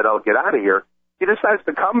laughed and said, "Oh, get out of here," he decides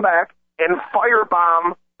to come back and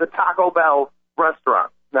firebomb the Taco Bell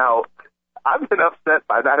restaurant. Now, I've been upset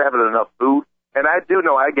by not having enough food, and I do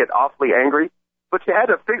know I get awfully angry, but you had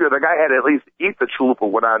to figure the guy had to at least eat the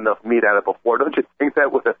chalupa with not enough meat on it before. Don't you think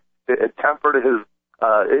that would have tempered his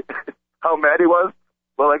how mad he was?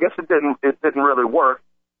 Well, I guess it didn't really work.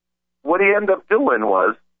 What he ended up doing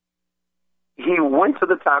was he went to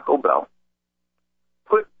the Taco Bell,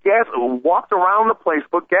 put gas, walked around the place,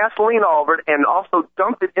 put gasoline all over it, and also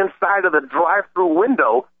dumped it inside of the drive-through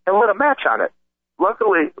window and lit a match on it.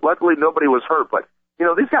 Luckily, nobody was hurt, but,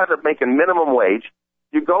 these guys are making minimum wage.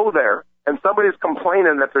 You go there, and somebody's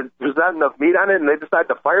complaining that there's not enough meat on it, and they decide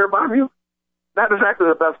to firebomb you? Not exactly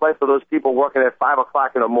the best life for those people working at 5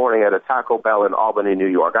 o'clock in the morning at a Taco Bell in Albany, New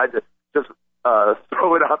York. I just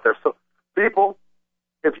throw it out there. So, people,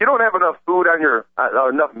 if you don't have enough food on your,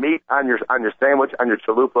 enough meat on your sandwich, on your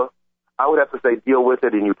chalupa, I would have to say deal with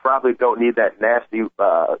it, and you probably don't need that nasty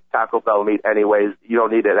Taco Bell meat anyways. You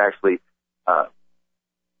don't need it actually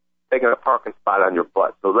taking a parking spot on your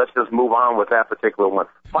butt. So let's just move on with that particular one.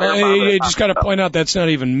 You just got to point out that's not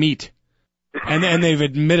even meat, and they've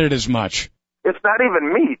admitted as much. It's not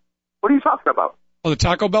even meat. What are you talking about? Oh, the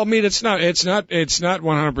Taco Bell meat, it's not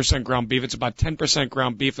 100% ground beef. It's about 10%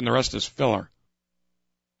 ground beef, and the rest is filler.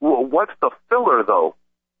 Well, what's the filler, though?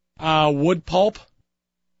 Wood pulp.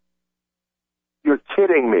 You're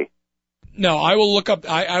kidding me. No, I will look up.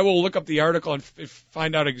 I will look up the article and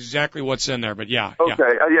find out exactly what's in there. But yeah. Okay.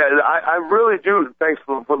 Yeah. I really do. Thanks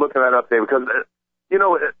for looking that up, Dave. Because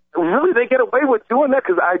really they get away with doing that.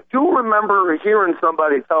 Because I do remember hearing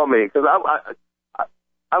somebody tell me. Because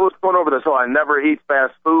I was going over this. So I never eat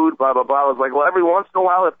fast food. Blah blah blah. I was like, well, every once in a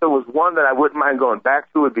while, if there was one that I wouldn't mind going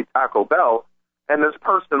back to, it'd be Taco Bell. And this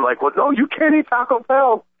person like, well, no, you can't eat Taco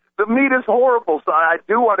Bell. The meat is horrible. So I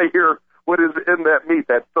do want to hear what is in that meat,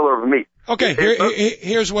 that filler of meat. Okay,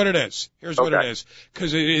 here's what it is. What it is.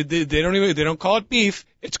 Because they don't call it beef.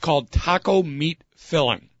 It's called taco meat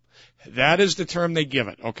filling. That is the term they give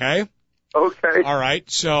it. Okay. Okay. All right.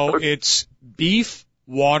 So it's beef,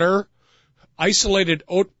 water, isolated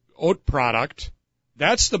oat product.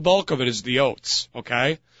 That's the bulk of it. Is the oats.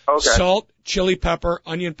 Okay. Okay. Salt, chili pepper,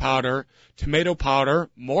 onion powder, tomato powder,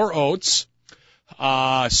 more oats,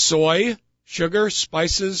 soy, sugar,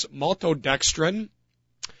 spices, maltodextrin,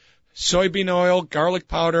 soybean oil, garlic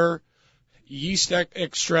powder, yeast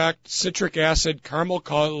extract, citric acid, caramel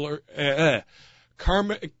color,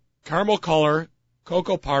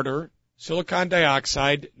 cocoa powder, silicon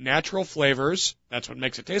dioxide, natural flavors. That's what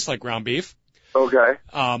makes it taste like ground beef. Okay.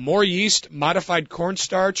 More yeast, modified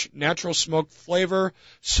cornstarch, natural smoked flavor,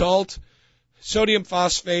 salt, sodium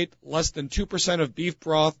phosphate, less than 2% of beef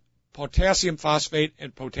broth, potassium phosphate,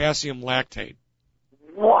 and potassium lactate.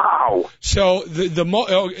 Wow. So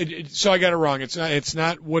so I got it wrong. It's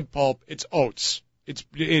not wood pulp. It's oats.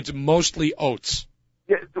 It's mostly oats.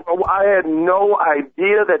 Yeah, I had no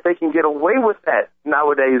idea that they can get away with that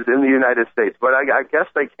nowadays in the United States, but I guess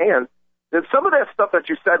they can. And some of that stuff that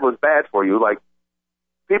you said was bad for you. Like,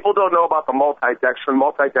 people don't know about the multidextrin.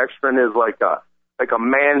 Multidextrin is like a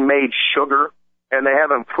man-made sugar, and they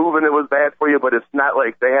haven't proven it was bad for you, but it's not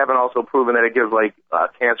like they haven't also proven that it gives like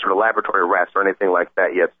cancer to laboratory rats or anything like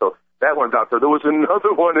that yet. So that one's out there. There was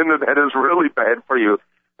another one in there that is really bad for you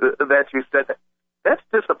that you said. That's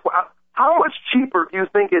disappointing. How much cheaper do you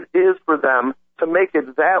think it is for them to make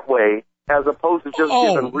it that way as opposed to just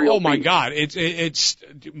giving real my beef? God, it's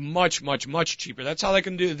much cheaper. That's how they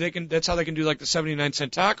can do that's how they can do like the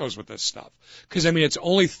 79-cent tacos with this stuff. Because I mean, it's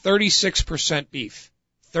only 36% beef,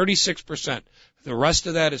 36%. The rest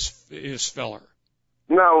of that is filler.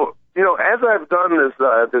 Now, as I've done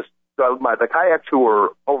the kayak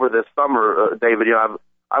tour over this summer, David,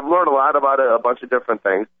 I've learned a lot about a bunch of different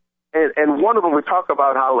things. And one of them, we talk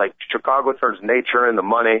about how, like, Chicago turns nature into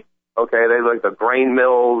money. Okay, they like the grain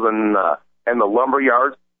mills and the lumber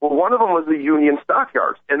yards. Well, one of them was the Union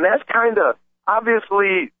Stockyards. And that's kind of,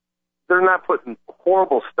 obviously, they're not putting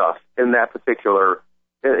horrible stuff in that particular,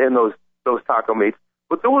 in those taco meats.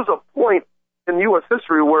 But there was a point in U.S.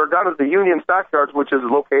 history where down at the Union Stockyards, which is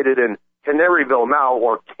located in Canaryville now,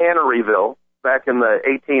 or Canneryville, back in the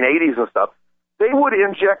 1880s and stuff, they would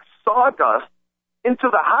inject sawdust into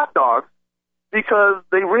the hot dogs because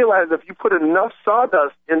they realized if you put enough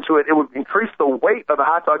sawdust into it, it would increase the weight of the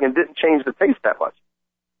hot dog and didn't change the taste that much.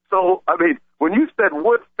 So, I mean, when you said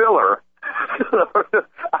wood filler,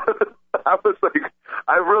 I was like,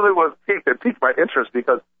 I really was piqued my interest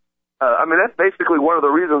because, that's basically one of the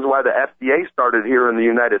reasons why the FDA started here in the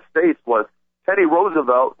United States was Teddy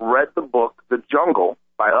Roosevelt read the book The Jungle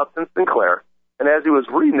by Upton Sinclair, and as he was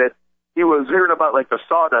reading it, he was hearing about, like, the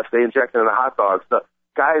sawdust they injected in the hot dogs, the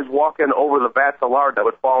guys walking over the vats of lard that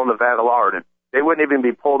would fall in the vat of lard, and they wouldn't even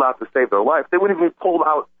be pulled out to save their life. They wouldn't even be pulled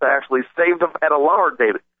out to actually save the vat of lard,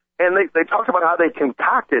 David. And they talked about how they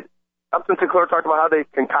concocted, Upton Sinclair talked about how they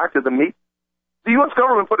concocted the meat. The U.S.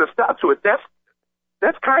 government put a stop to it.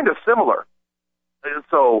 That's kind of similar.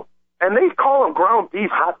 So, and they call them ground beef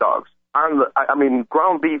hot dogs.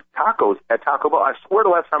 Ground beef tacos at Taco Bell. I swear the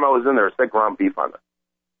last time I was in there, it said ground beef on it.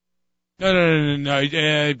 No.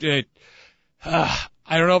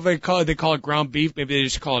 I don't know if they call it ground beef. Maybe they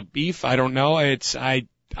just call it beef. I don't know. I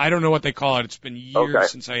don't know what they call it. It's been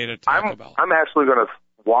years since I ate at Taco Bell. I'm actually going to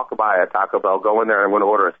walk by a Taco Bell, go in there, and I'm going to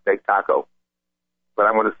order a steak taco. But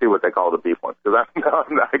I'm going to see what they call the beef ones because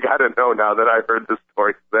I got to know now that I heard this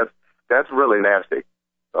story. That's really nasty.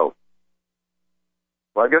 So,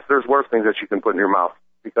 well, I guess there's worse things that you can put in your mouth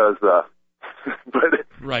because.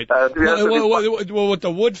 Right. Well, with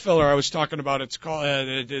the wood filler I was talking about, it's called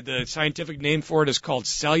the scientific name for it is called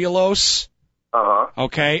cellulose.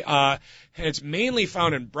 Okay. And it's mainly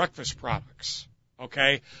found in breakfast products.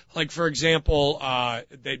 Okay. Like for example,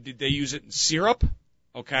 they use it in syrup.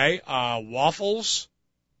 Okay. Waffles.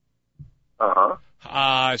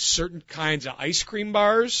 Certain kinds of ice cream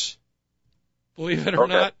bars. Believe it or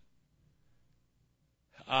not.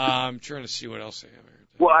 I'm trying to see what else they have here.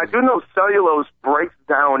 Well, I do know cellulose breaks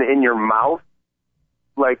down in your mouth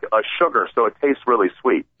like a sugar, so it tastes really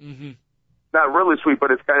sweet. Mm-hmm. Not really sweet,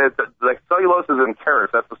 but it's kind of like cellulose is in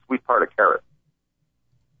carrots. That's the sweet part of carrots.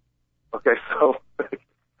 Okay, so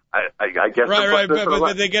I guess right.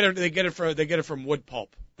 But they get it from wood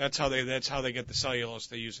pulp. That's how they get the cellulose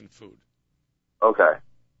they use in food. Okay.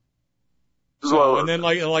 So and then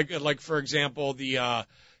like for example the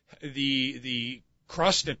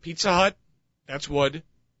crust at Pizza Hut, that's wood.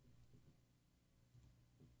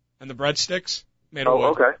 And the breadsticks made of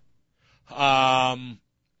wood. Okay.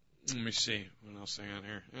 Let me see what else they got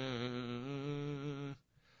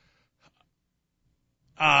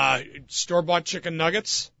here. Store-bought chicken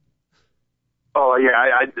nuggets. Oh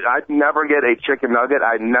yeah, I never get a chicken nugget.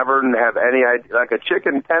 I never have any idea. Like a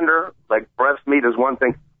chicken tender, like breast meat is one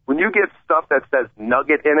thing. When you get stuff that says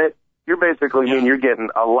nugget in it, you're basically mean you're getting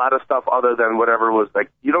a lot of stuff other than whatever was like.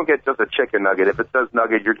 You don't get just a chicken nugget. If it says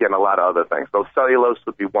nugget, you're getting a lot of other things. So cellulose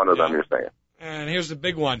would be one of them. You're saying. And here's the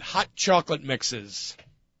big one: hot chocolate mixes.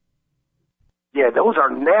 Yeah, those are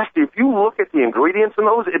nasty. If you look at the ingredients in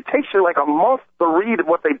those, it takes you like a month to read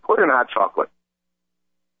what they put in hot chocolate.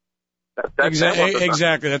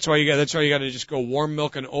 Exactly. That's why you got to just go warm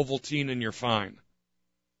milk and Ovaltine and you're fine.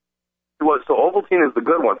 So Ovaltine is the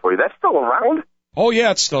good one for you. That's still around? Oh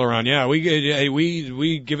yeah, it's still around. Yeah,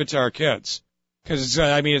 we give it to our kids because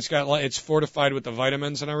it's fortified with the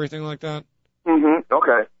vitamins and everything like that. Mhm.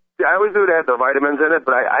 Okay. See, I always knew it had the vitamins in it,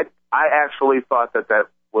 but I actually thought that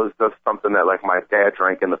was just something that like my dad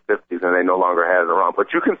drank in the 50s and they no longer had it around.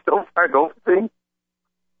 But you can still find Ovaltine.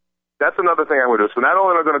 That's another thing I'm going to do. So not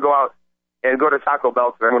only am I going to go out and go to Taco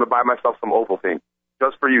Bell, I'm going to buy myself some Ovaltine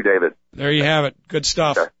just for you, David. There you have it. Good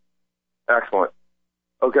stuff. Okay. Excellent.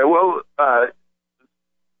 Okay. Well, I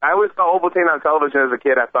always saw Ovaltine on television as a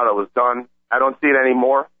kid. I thought it was done. I don't see it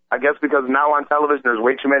anymore. I guess because now on television there's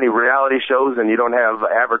way too many reality shows and you don't have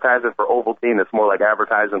advertising for Ovaltine. It's more like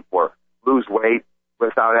advertising for lose weight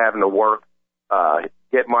without having to work,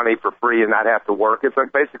 get money for free and not have to work. It's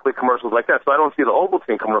like basically commercials like that. So I don't see the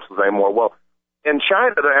Ovaltine commercials anymore. Well, in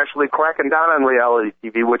China they're actually cracking down on reality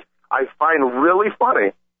TV, which I find really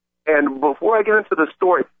funny. And before I get into the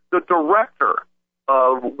story, the director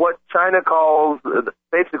of what China calls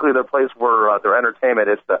basically their place where their entertainment,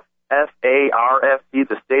 it's the SARFT,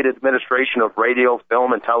 the State Administration of Radio,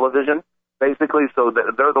 Film, and Television, basically. So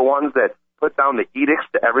they're the ones that put down the edicts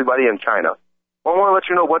to everybody in China. I want to let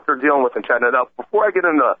you know what they're dealing with in China. Now, before I get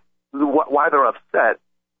into why they're upset,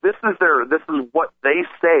 this is what they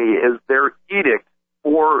say is their edict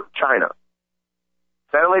for China.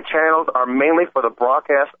 Satellite channels are mainly for the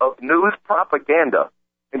broadcast of news propaganda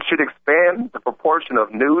and should expand the proportion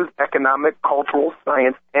of news, economic, cultural,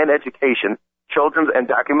 science, and education, children's, and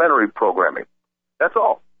documentary programming. That's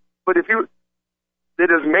all. But it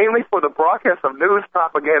is mainly for the broadcast of news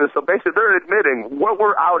propaganda. So basically they're admitting what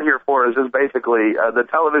we're out here for is just basically the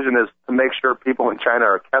television is to make sure people in China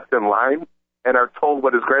are kept in line and are told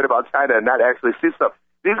what is great about China and not actually see stuff.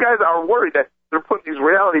 These guys are worried that they're putting these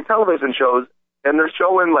reality television shows and they're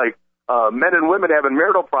showing like men and women having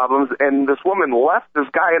marital problems, and this woman left this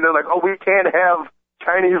guy, and they're like, oh, we can't have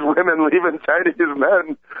Chinese women leaving Chinese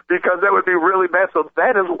men because that would be really bad. So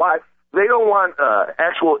that is why they don't want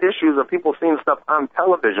actual issues of people seeing stuff on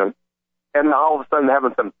television and all of a sudden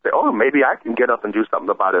having them say, oh, maybe I can get up and do something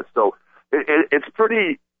about it. So it's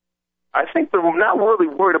pretty, I think they're not really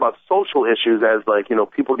worried about social issues as like, you know,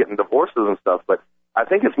 people getting divorces and stuff, but I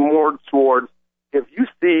think it's more towards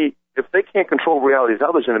if they can't control reality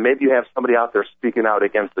television and maybe you have somebody out there speaking out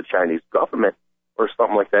against the Chinese government or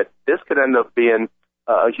something like that, this could end up being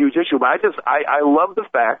a huge issue. But I love the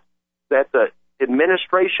fact that the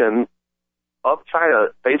administration of China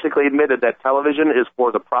basically admitted that television is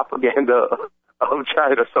for the propaganda of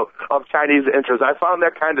China, so of Chinese interests. I found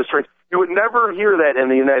that kind of strange. You would never hear that in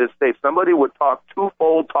the United States. Somebody would talk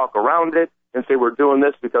twofold, talk around it, and say we're doing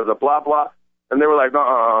this because of blah, blah. And they were like,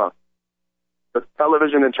 the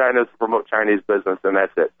television in China is to promote Chinese business, and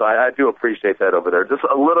that's it. So I do appreciate that over there. Just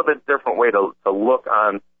a little bit different way to look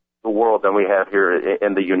on the world than we have here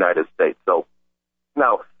in the United States. So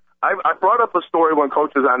now, I brought up a story when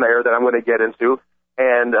Coach was on the air that I'm going to get into,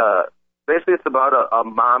 and basically it's about a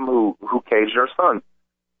mom who caged her sons.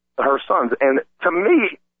 And to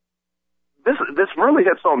me, this really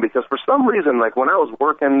hits home because for some reason, like when I was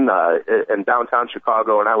working in downtown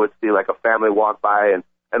Chicago and I would see like a family walk by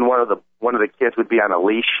and one of the kids would be on a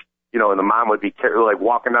leash, you know, and the mom would be like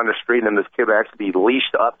walking down the street and this kid would actually be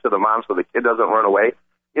leashed up to the mom so the kid doesn't run away.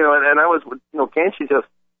 You know, and I was, you know, can't you just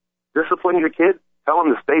discipline your kid? Tell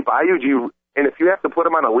him to stay by you. And if you have to put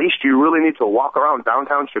him on a leash, do you really need to walk around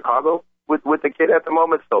downtown Chicago with the kid at the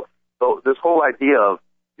moment? So this whole idea of,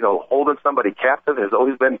 you know, holding somebody captive has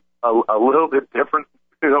always been a little bit different,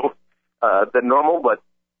 you know, than normal. But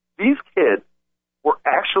these kids were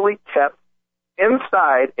actually kept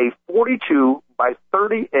inside a 42 by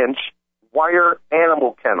 30 inch wire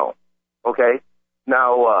animal kennel. Okay.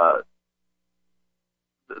 Now,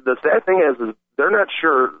 the sad thing is they're not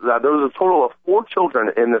sure that there was a total of 4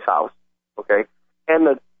 children in this house. Okay. And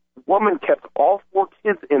the woman kept all 4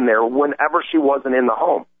 kids in there whenever she wasn't in the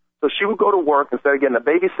home. So she would go to work instead of getting a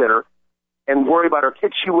babysitter and worry about her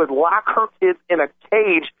kids. She would lock her kids in a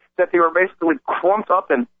cage that they were basically clumped up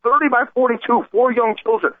in 30 by 42, 4 young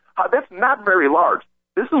children. That's not very large.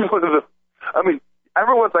 This is one of the, I mean,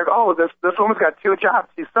 everyone's like, oh, this woman's got 2 jobs.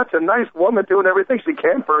 She's such a nice woman doing everything she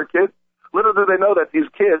can for her kids. Little do they know that these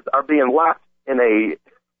kids are being locked in a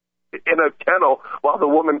kennel while the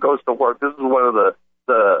woman goes to work. This is one of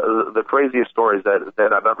the craziest stories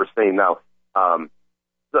that I've ever seen. Now,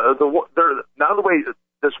 the way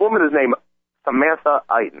this woman is named Samantha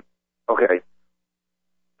Eiten. Okay,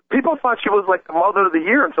 people thought she was like the mother of the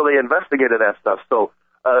year until they investigated that stuff. So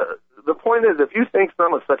the point is, if you think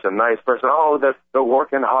someone's such a nice person, they're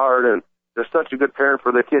working hard and they're such a good parent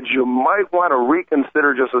for their kids, you might want to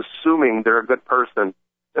reconsider just assuming they're a good person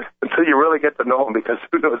until you really get to know them, because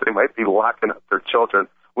who knows, they might be locking up their children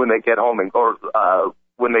when they get home or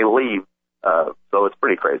when they leave. So it's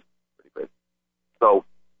pretty crazy. So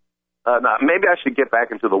now maybe I should get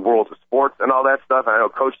back into the world of sports and all that stuff. I know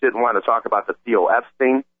Coach didn't want to talk about the Theo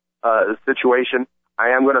Epstein situation.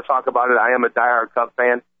 I am going to talk about it. I am a diehard Cub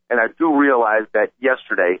fan, and I do realize that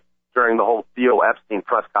yesterday during the whole Theo Epstein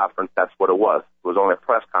press conference, that's what it was. It was only a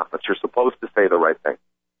press conference. You're supposed to say the right thing.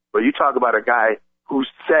 But you talk about a guy who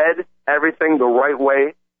said everything the right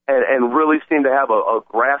way and really seemed to have a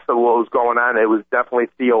grasp of what was going on. It was definitely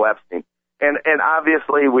Theo Epstein. And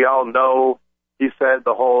obviously we all know he said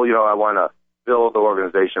the whole, I want to build the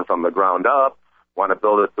organization from the ground up, want to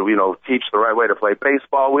build it to, teach the right way to play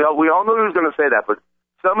baseball. We all knew he was going to say that, but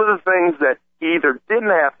some of the things that he either didn't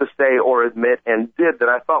have to say or admit and did that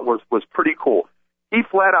I thought was pretty cool. He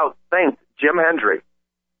flat out thanked Jim Hendry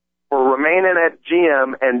for remaining at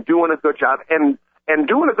GM and doing a good job and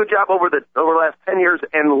doing a good job over the last 10 years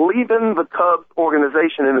and leaving the Cubs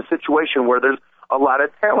organization in a situation where there's a lot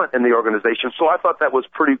of talent in the organization. So I thought that was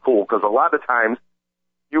pretty cool because a lot of times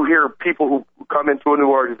you hear people who come into a new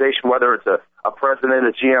organization, whether it's a president,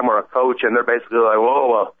 a GM, or a coach, and they're basically like,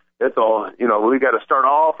 well, it's all, we got to start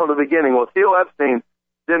all from the beginning. Well, Theo Epstein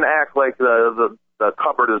didn't act like the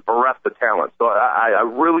cupboard is bereft of talent. So I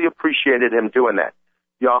really appreciated him doing that.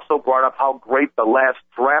 He also brought up how great the last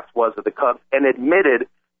draft was of the Cubs and admitted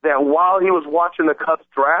that while he was watching the Cubs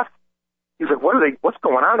draft, he's like, what's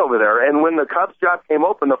going on over there? And when the Cubs job came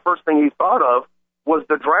open, the first thing he thought of was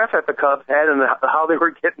the draft that the Cubs had and how they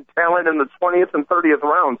were getting talent in the 20th and 30th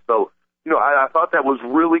rounds. So, I thought that was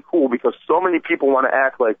really cool because so many people want to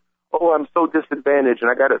act like, oh, I'm so disadvantaged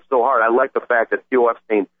and I got it so hard. I like the fact that Theo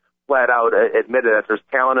Epstein flat out admitted that there's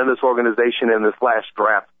talent in this organization and this last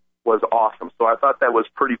draft was awesome. So I thought that was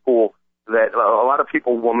pretty cool that a lot of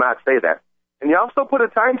people will not say that. And he also put a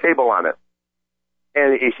timetable on it.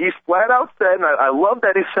 And he flat out said, and I love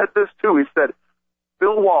that he said this too, he said,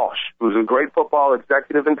 Bill Walsh, who's a great football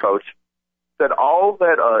executive and coach, said all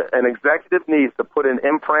that an executive needs to put an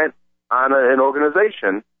imprint on an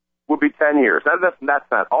organization would be 10 years. That's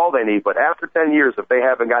not all they need, but after 10 years, if they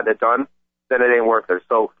haven't gotten it done, then it ain't worth it.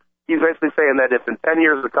 So he's basically saying that if in 10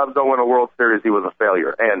 years the Cubs don't win a World Series, he was a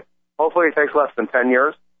failure. And hopefully it takes less than 10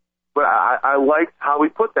 years. But I liked how he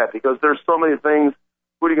put that because there's so many things.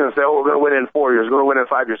 What are you going to say? Oh, we're going to win it in 4 years. We're going to win it in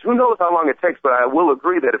 5 years. Who knows how long it takes? But I will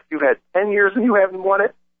agree that if you've had 10 years and you haven't won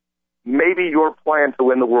it, maybe your plan to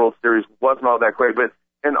win the World Series wasn't all that great.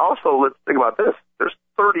 And also, let's think about this. There's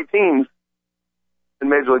 30 teams in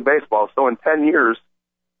Major League Baseball. So in 10 years,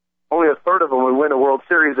 only a third of them would win a World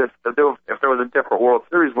Series if there was a different World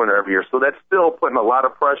Series winner every year. So that's still putting a lot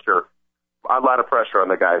of pressure on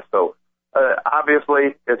the guys. So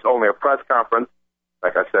obviously, it's only a press conference.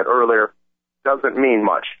 Like I said earlier, doesn't mean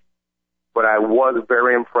much. But I was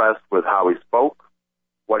very impressed with how he spoke,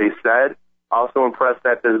 what he said. Also impressed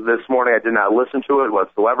that this morning I did not listen to it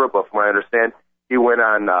whatsoever, but from what I understand, he went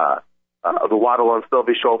on the Waddle and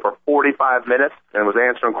Sylvie show for 45 minutes and was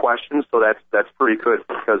answering questions. So that's pretty good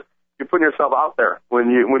because you're putting yourself out there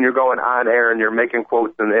when you're going on air and you're making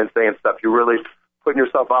quotes and saying stuff. You're really putting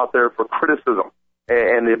yourself out there for criticism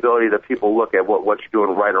and the ability that people look at what you're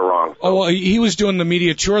doing right or wrong. So, oh, well, he was doing the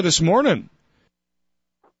media tour this morning.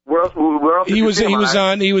 Where else he was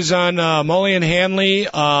on Mully and Hanley,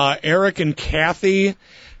 Eric and Kathy,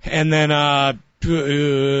 and then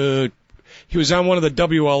he was on one of the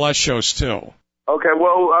WLS shows too. Okay,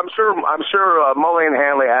 well, I'm sure Mully and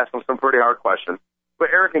Hanley asked him some pretty hard questions. But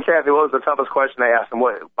Eric and Kathy, what was the toughest question they asked him?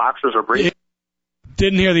 What, boxers or briefs?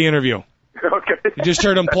 Didn't hear the interview. Okay. Just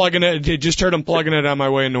heard him plugging it on my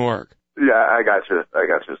way into work. Yeah, I got you.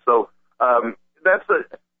 So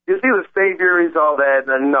is he the savior? He's all that?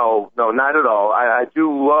 No, not at all. I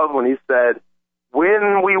do love when he said,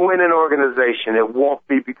 when we win an organization, it won't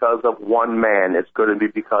be because of one man. It's going to be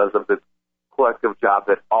because of the collective job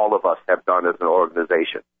that all of us have done as an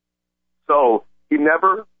organization. So he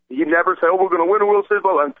never said, oh, we're going to win a World Series.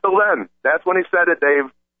 Well, until then, that's when he said it,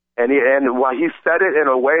 Dave. And while he said it in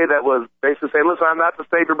a way that was basically saying, listen, I'm not the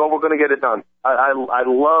savior, but we're going to get it done. I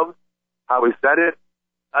love how he said it.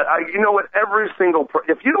 You know what?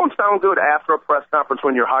 If you don't sound good after a press conference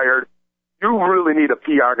when you're hired, you really need a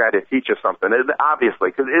PR guy to teach you something.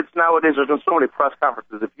 Obviously, because nowadays there's been so many press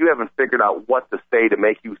conferences. If you haven't figured out what to say to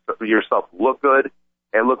make yourself look good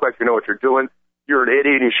and look like you know what you're doing, you're an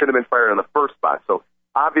idiot and you should have been fired in the first spot. So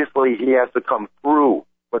obviously he has to come through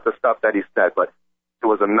with the stuff that he said, but it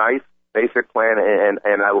was a nice basic plan, and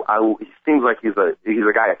he seems like he's a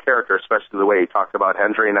guy of character, especially the way he talked about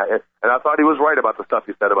Hendry, and I thought he was right about the stuff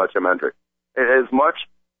he said about Jim Hendry. As much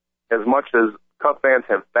as Cub fans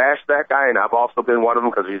have bashed that guy, and I've also been one of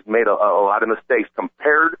them because he's made a lot of mistakes.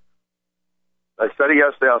 Compared, I said it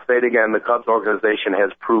yesterday, I'll say it again. The Cubs organization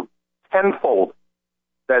has improved tenfold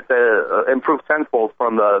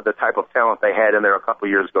from the type of talent they had in there a couple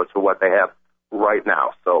of years ago to what they have right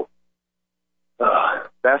now. So.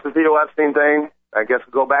 That's the Theo Epstein thing. I guess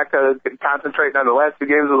we'll go back to concentrating on the last two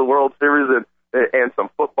games of the World Series and some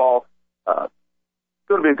football. It's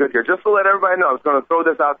going to be a good year. Just to let everybody know, I was going to throw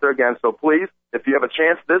this out there again. So please, if you have a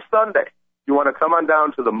chance this Sunday, you want to come on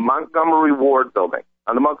down to the Montgomery Ward building.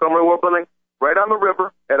 On the Montgomery Ward building, right on the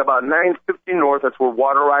river at about 950 North. That's where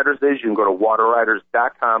Water Riders is. You can go to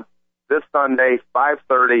waterriders.com. This Sunday,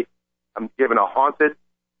 5:30, I'm giving a haunted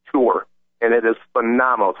tour, and it is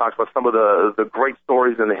phenomenal. It talks about some of the great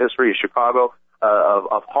stories in the history of Chicago,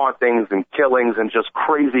 of hauntings and killings and just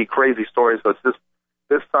crazy, crazy stories. So it's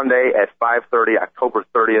this Sunday at 5:30, October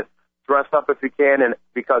 30th. Dress up if you can, and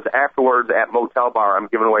because afterwards at Motel Bar, I'm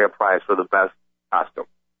giving away a prize for the best costume.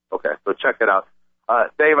 Okay, so check it out.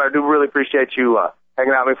 Dave, I do really appreciate you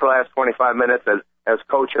hanging out with me for the last 25 minutes. As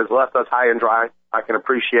Coach has left us high and dry, I can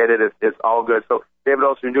appreciate it. It's all good. So, David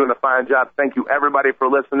Olson, you're doing a fine job. Thank you, everybody, for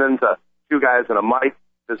listening to Two Guys and a Mic.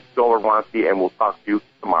 This is Joel Orwanski, and we'll talk to you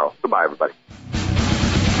tomorrow. Goodbye, everybody.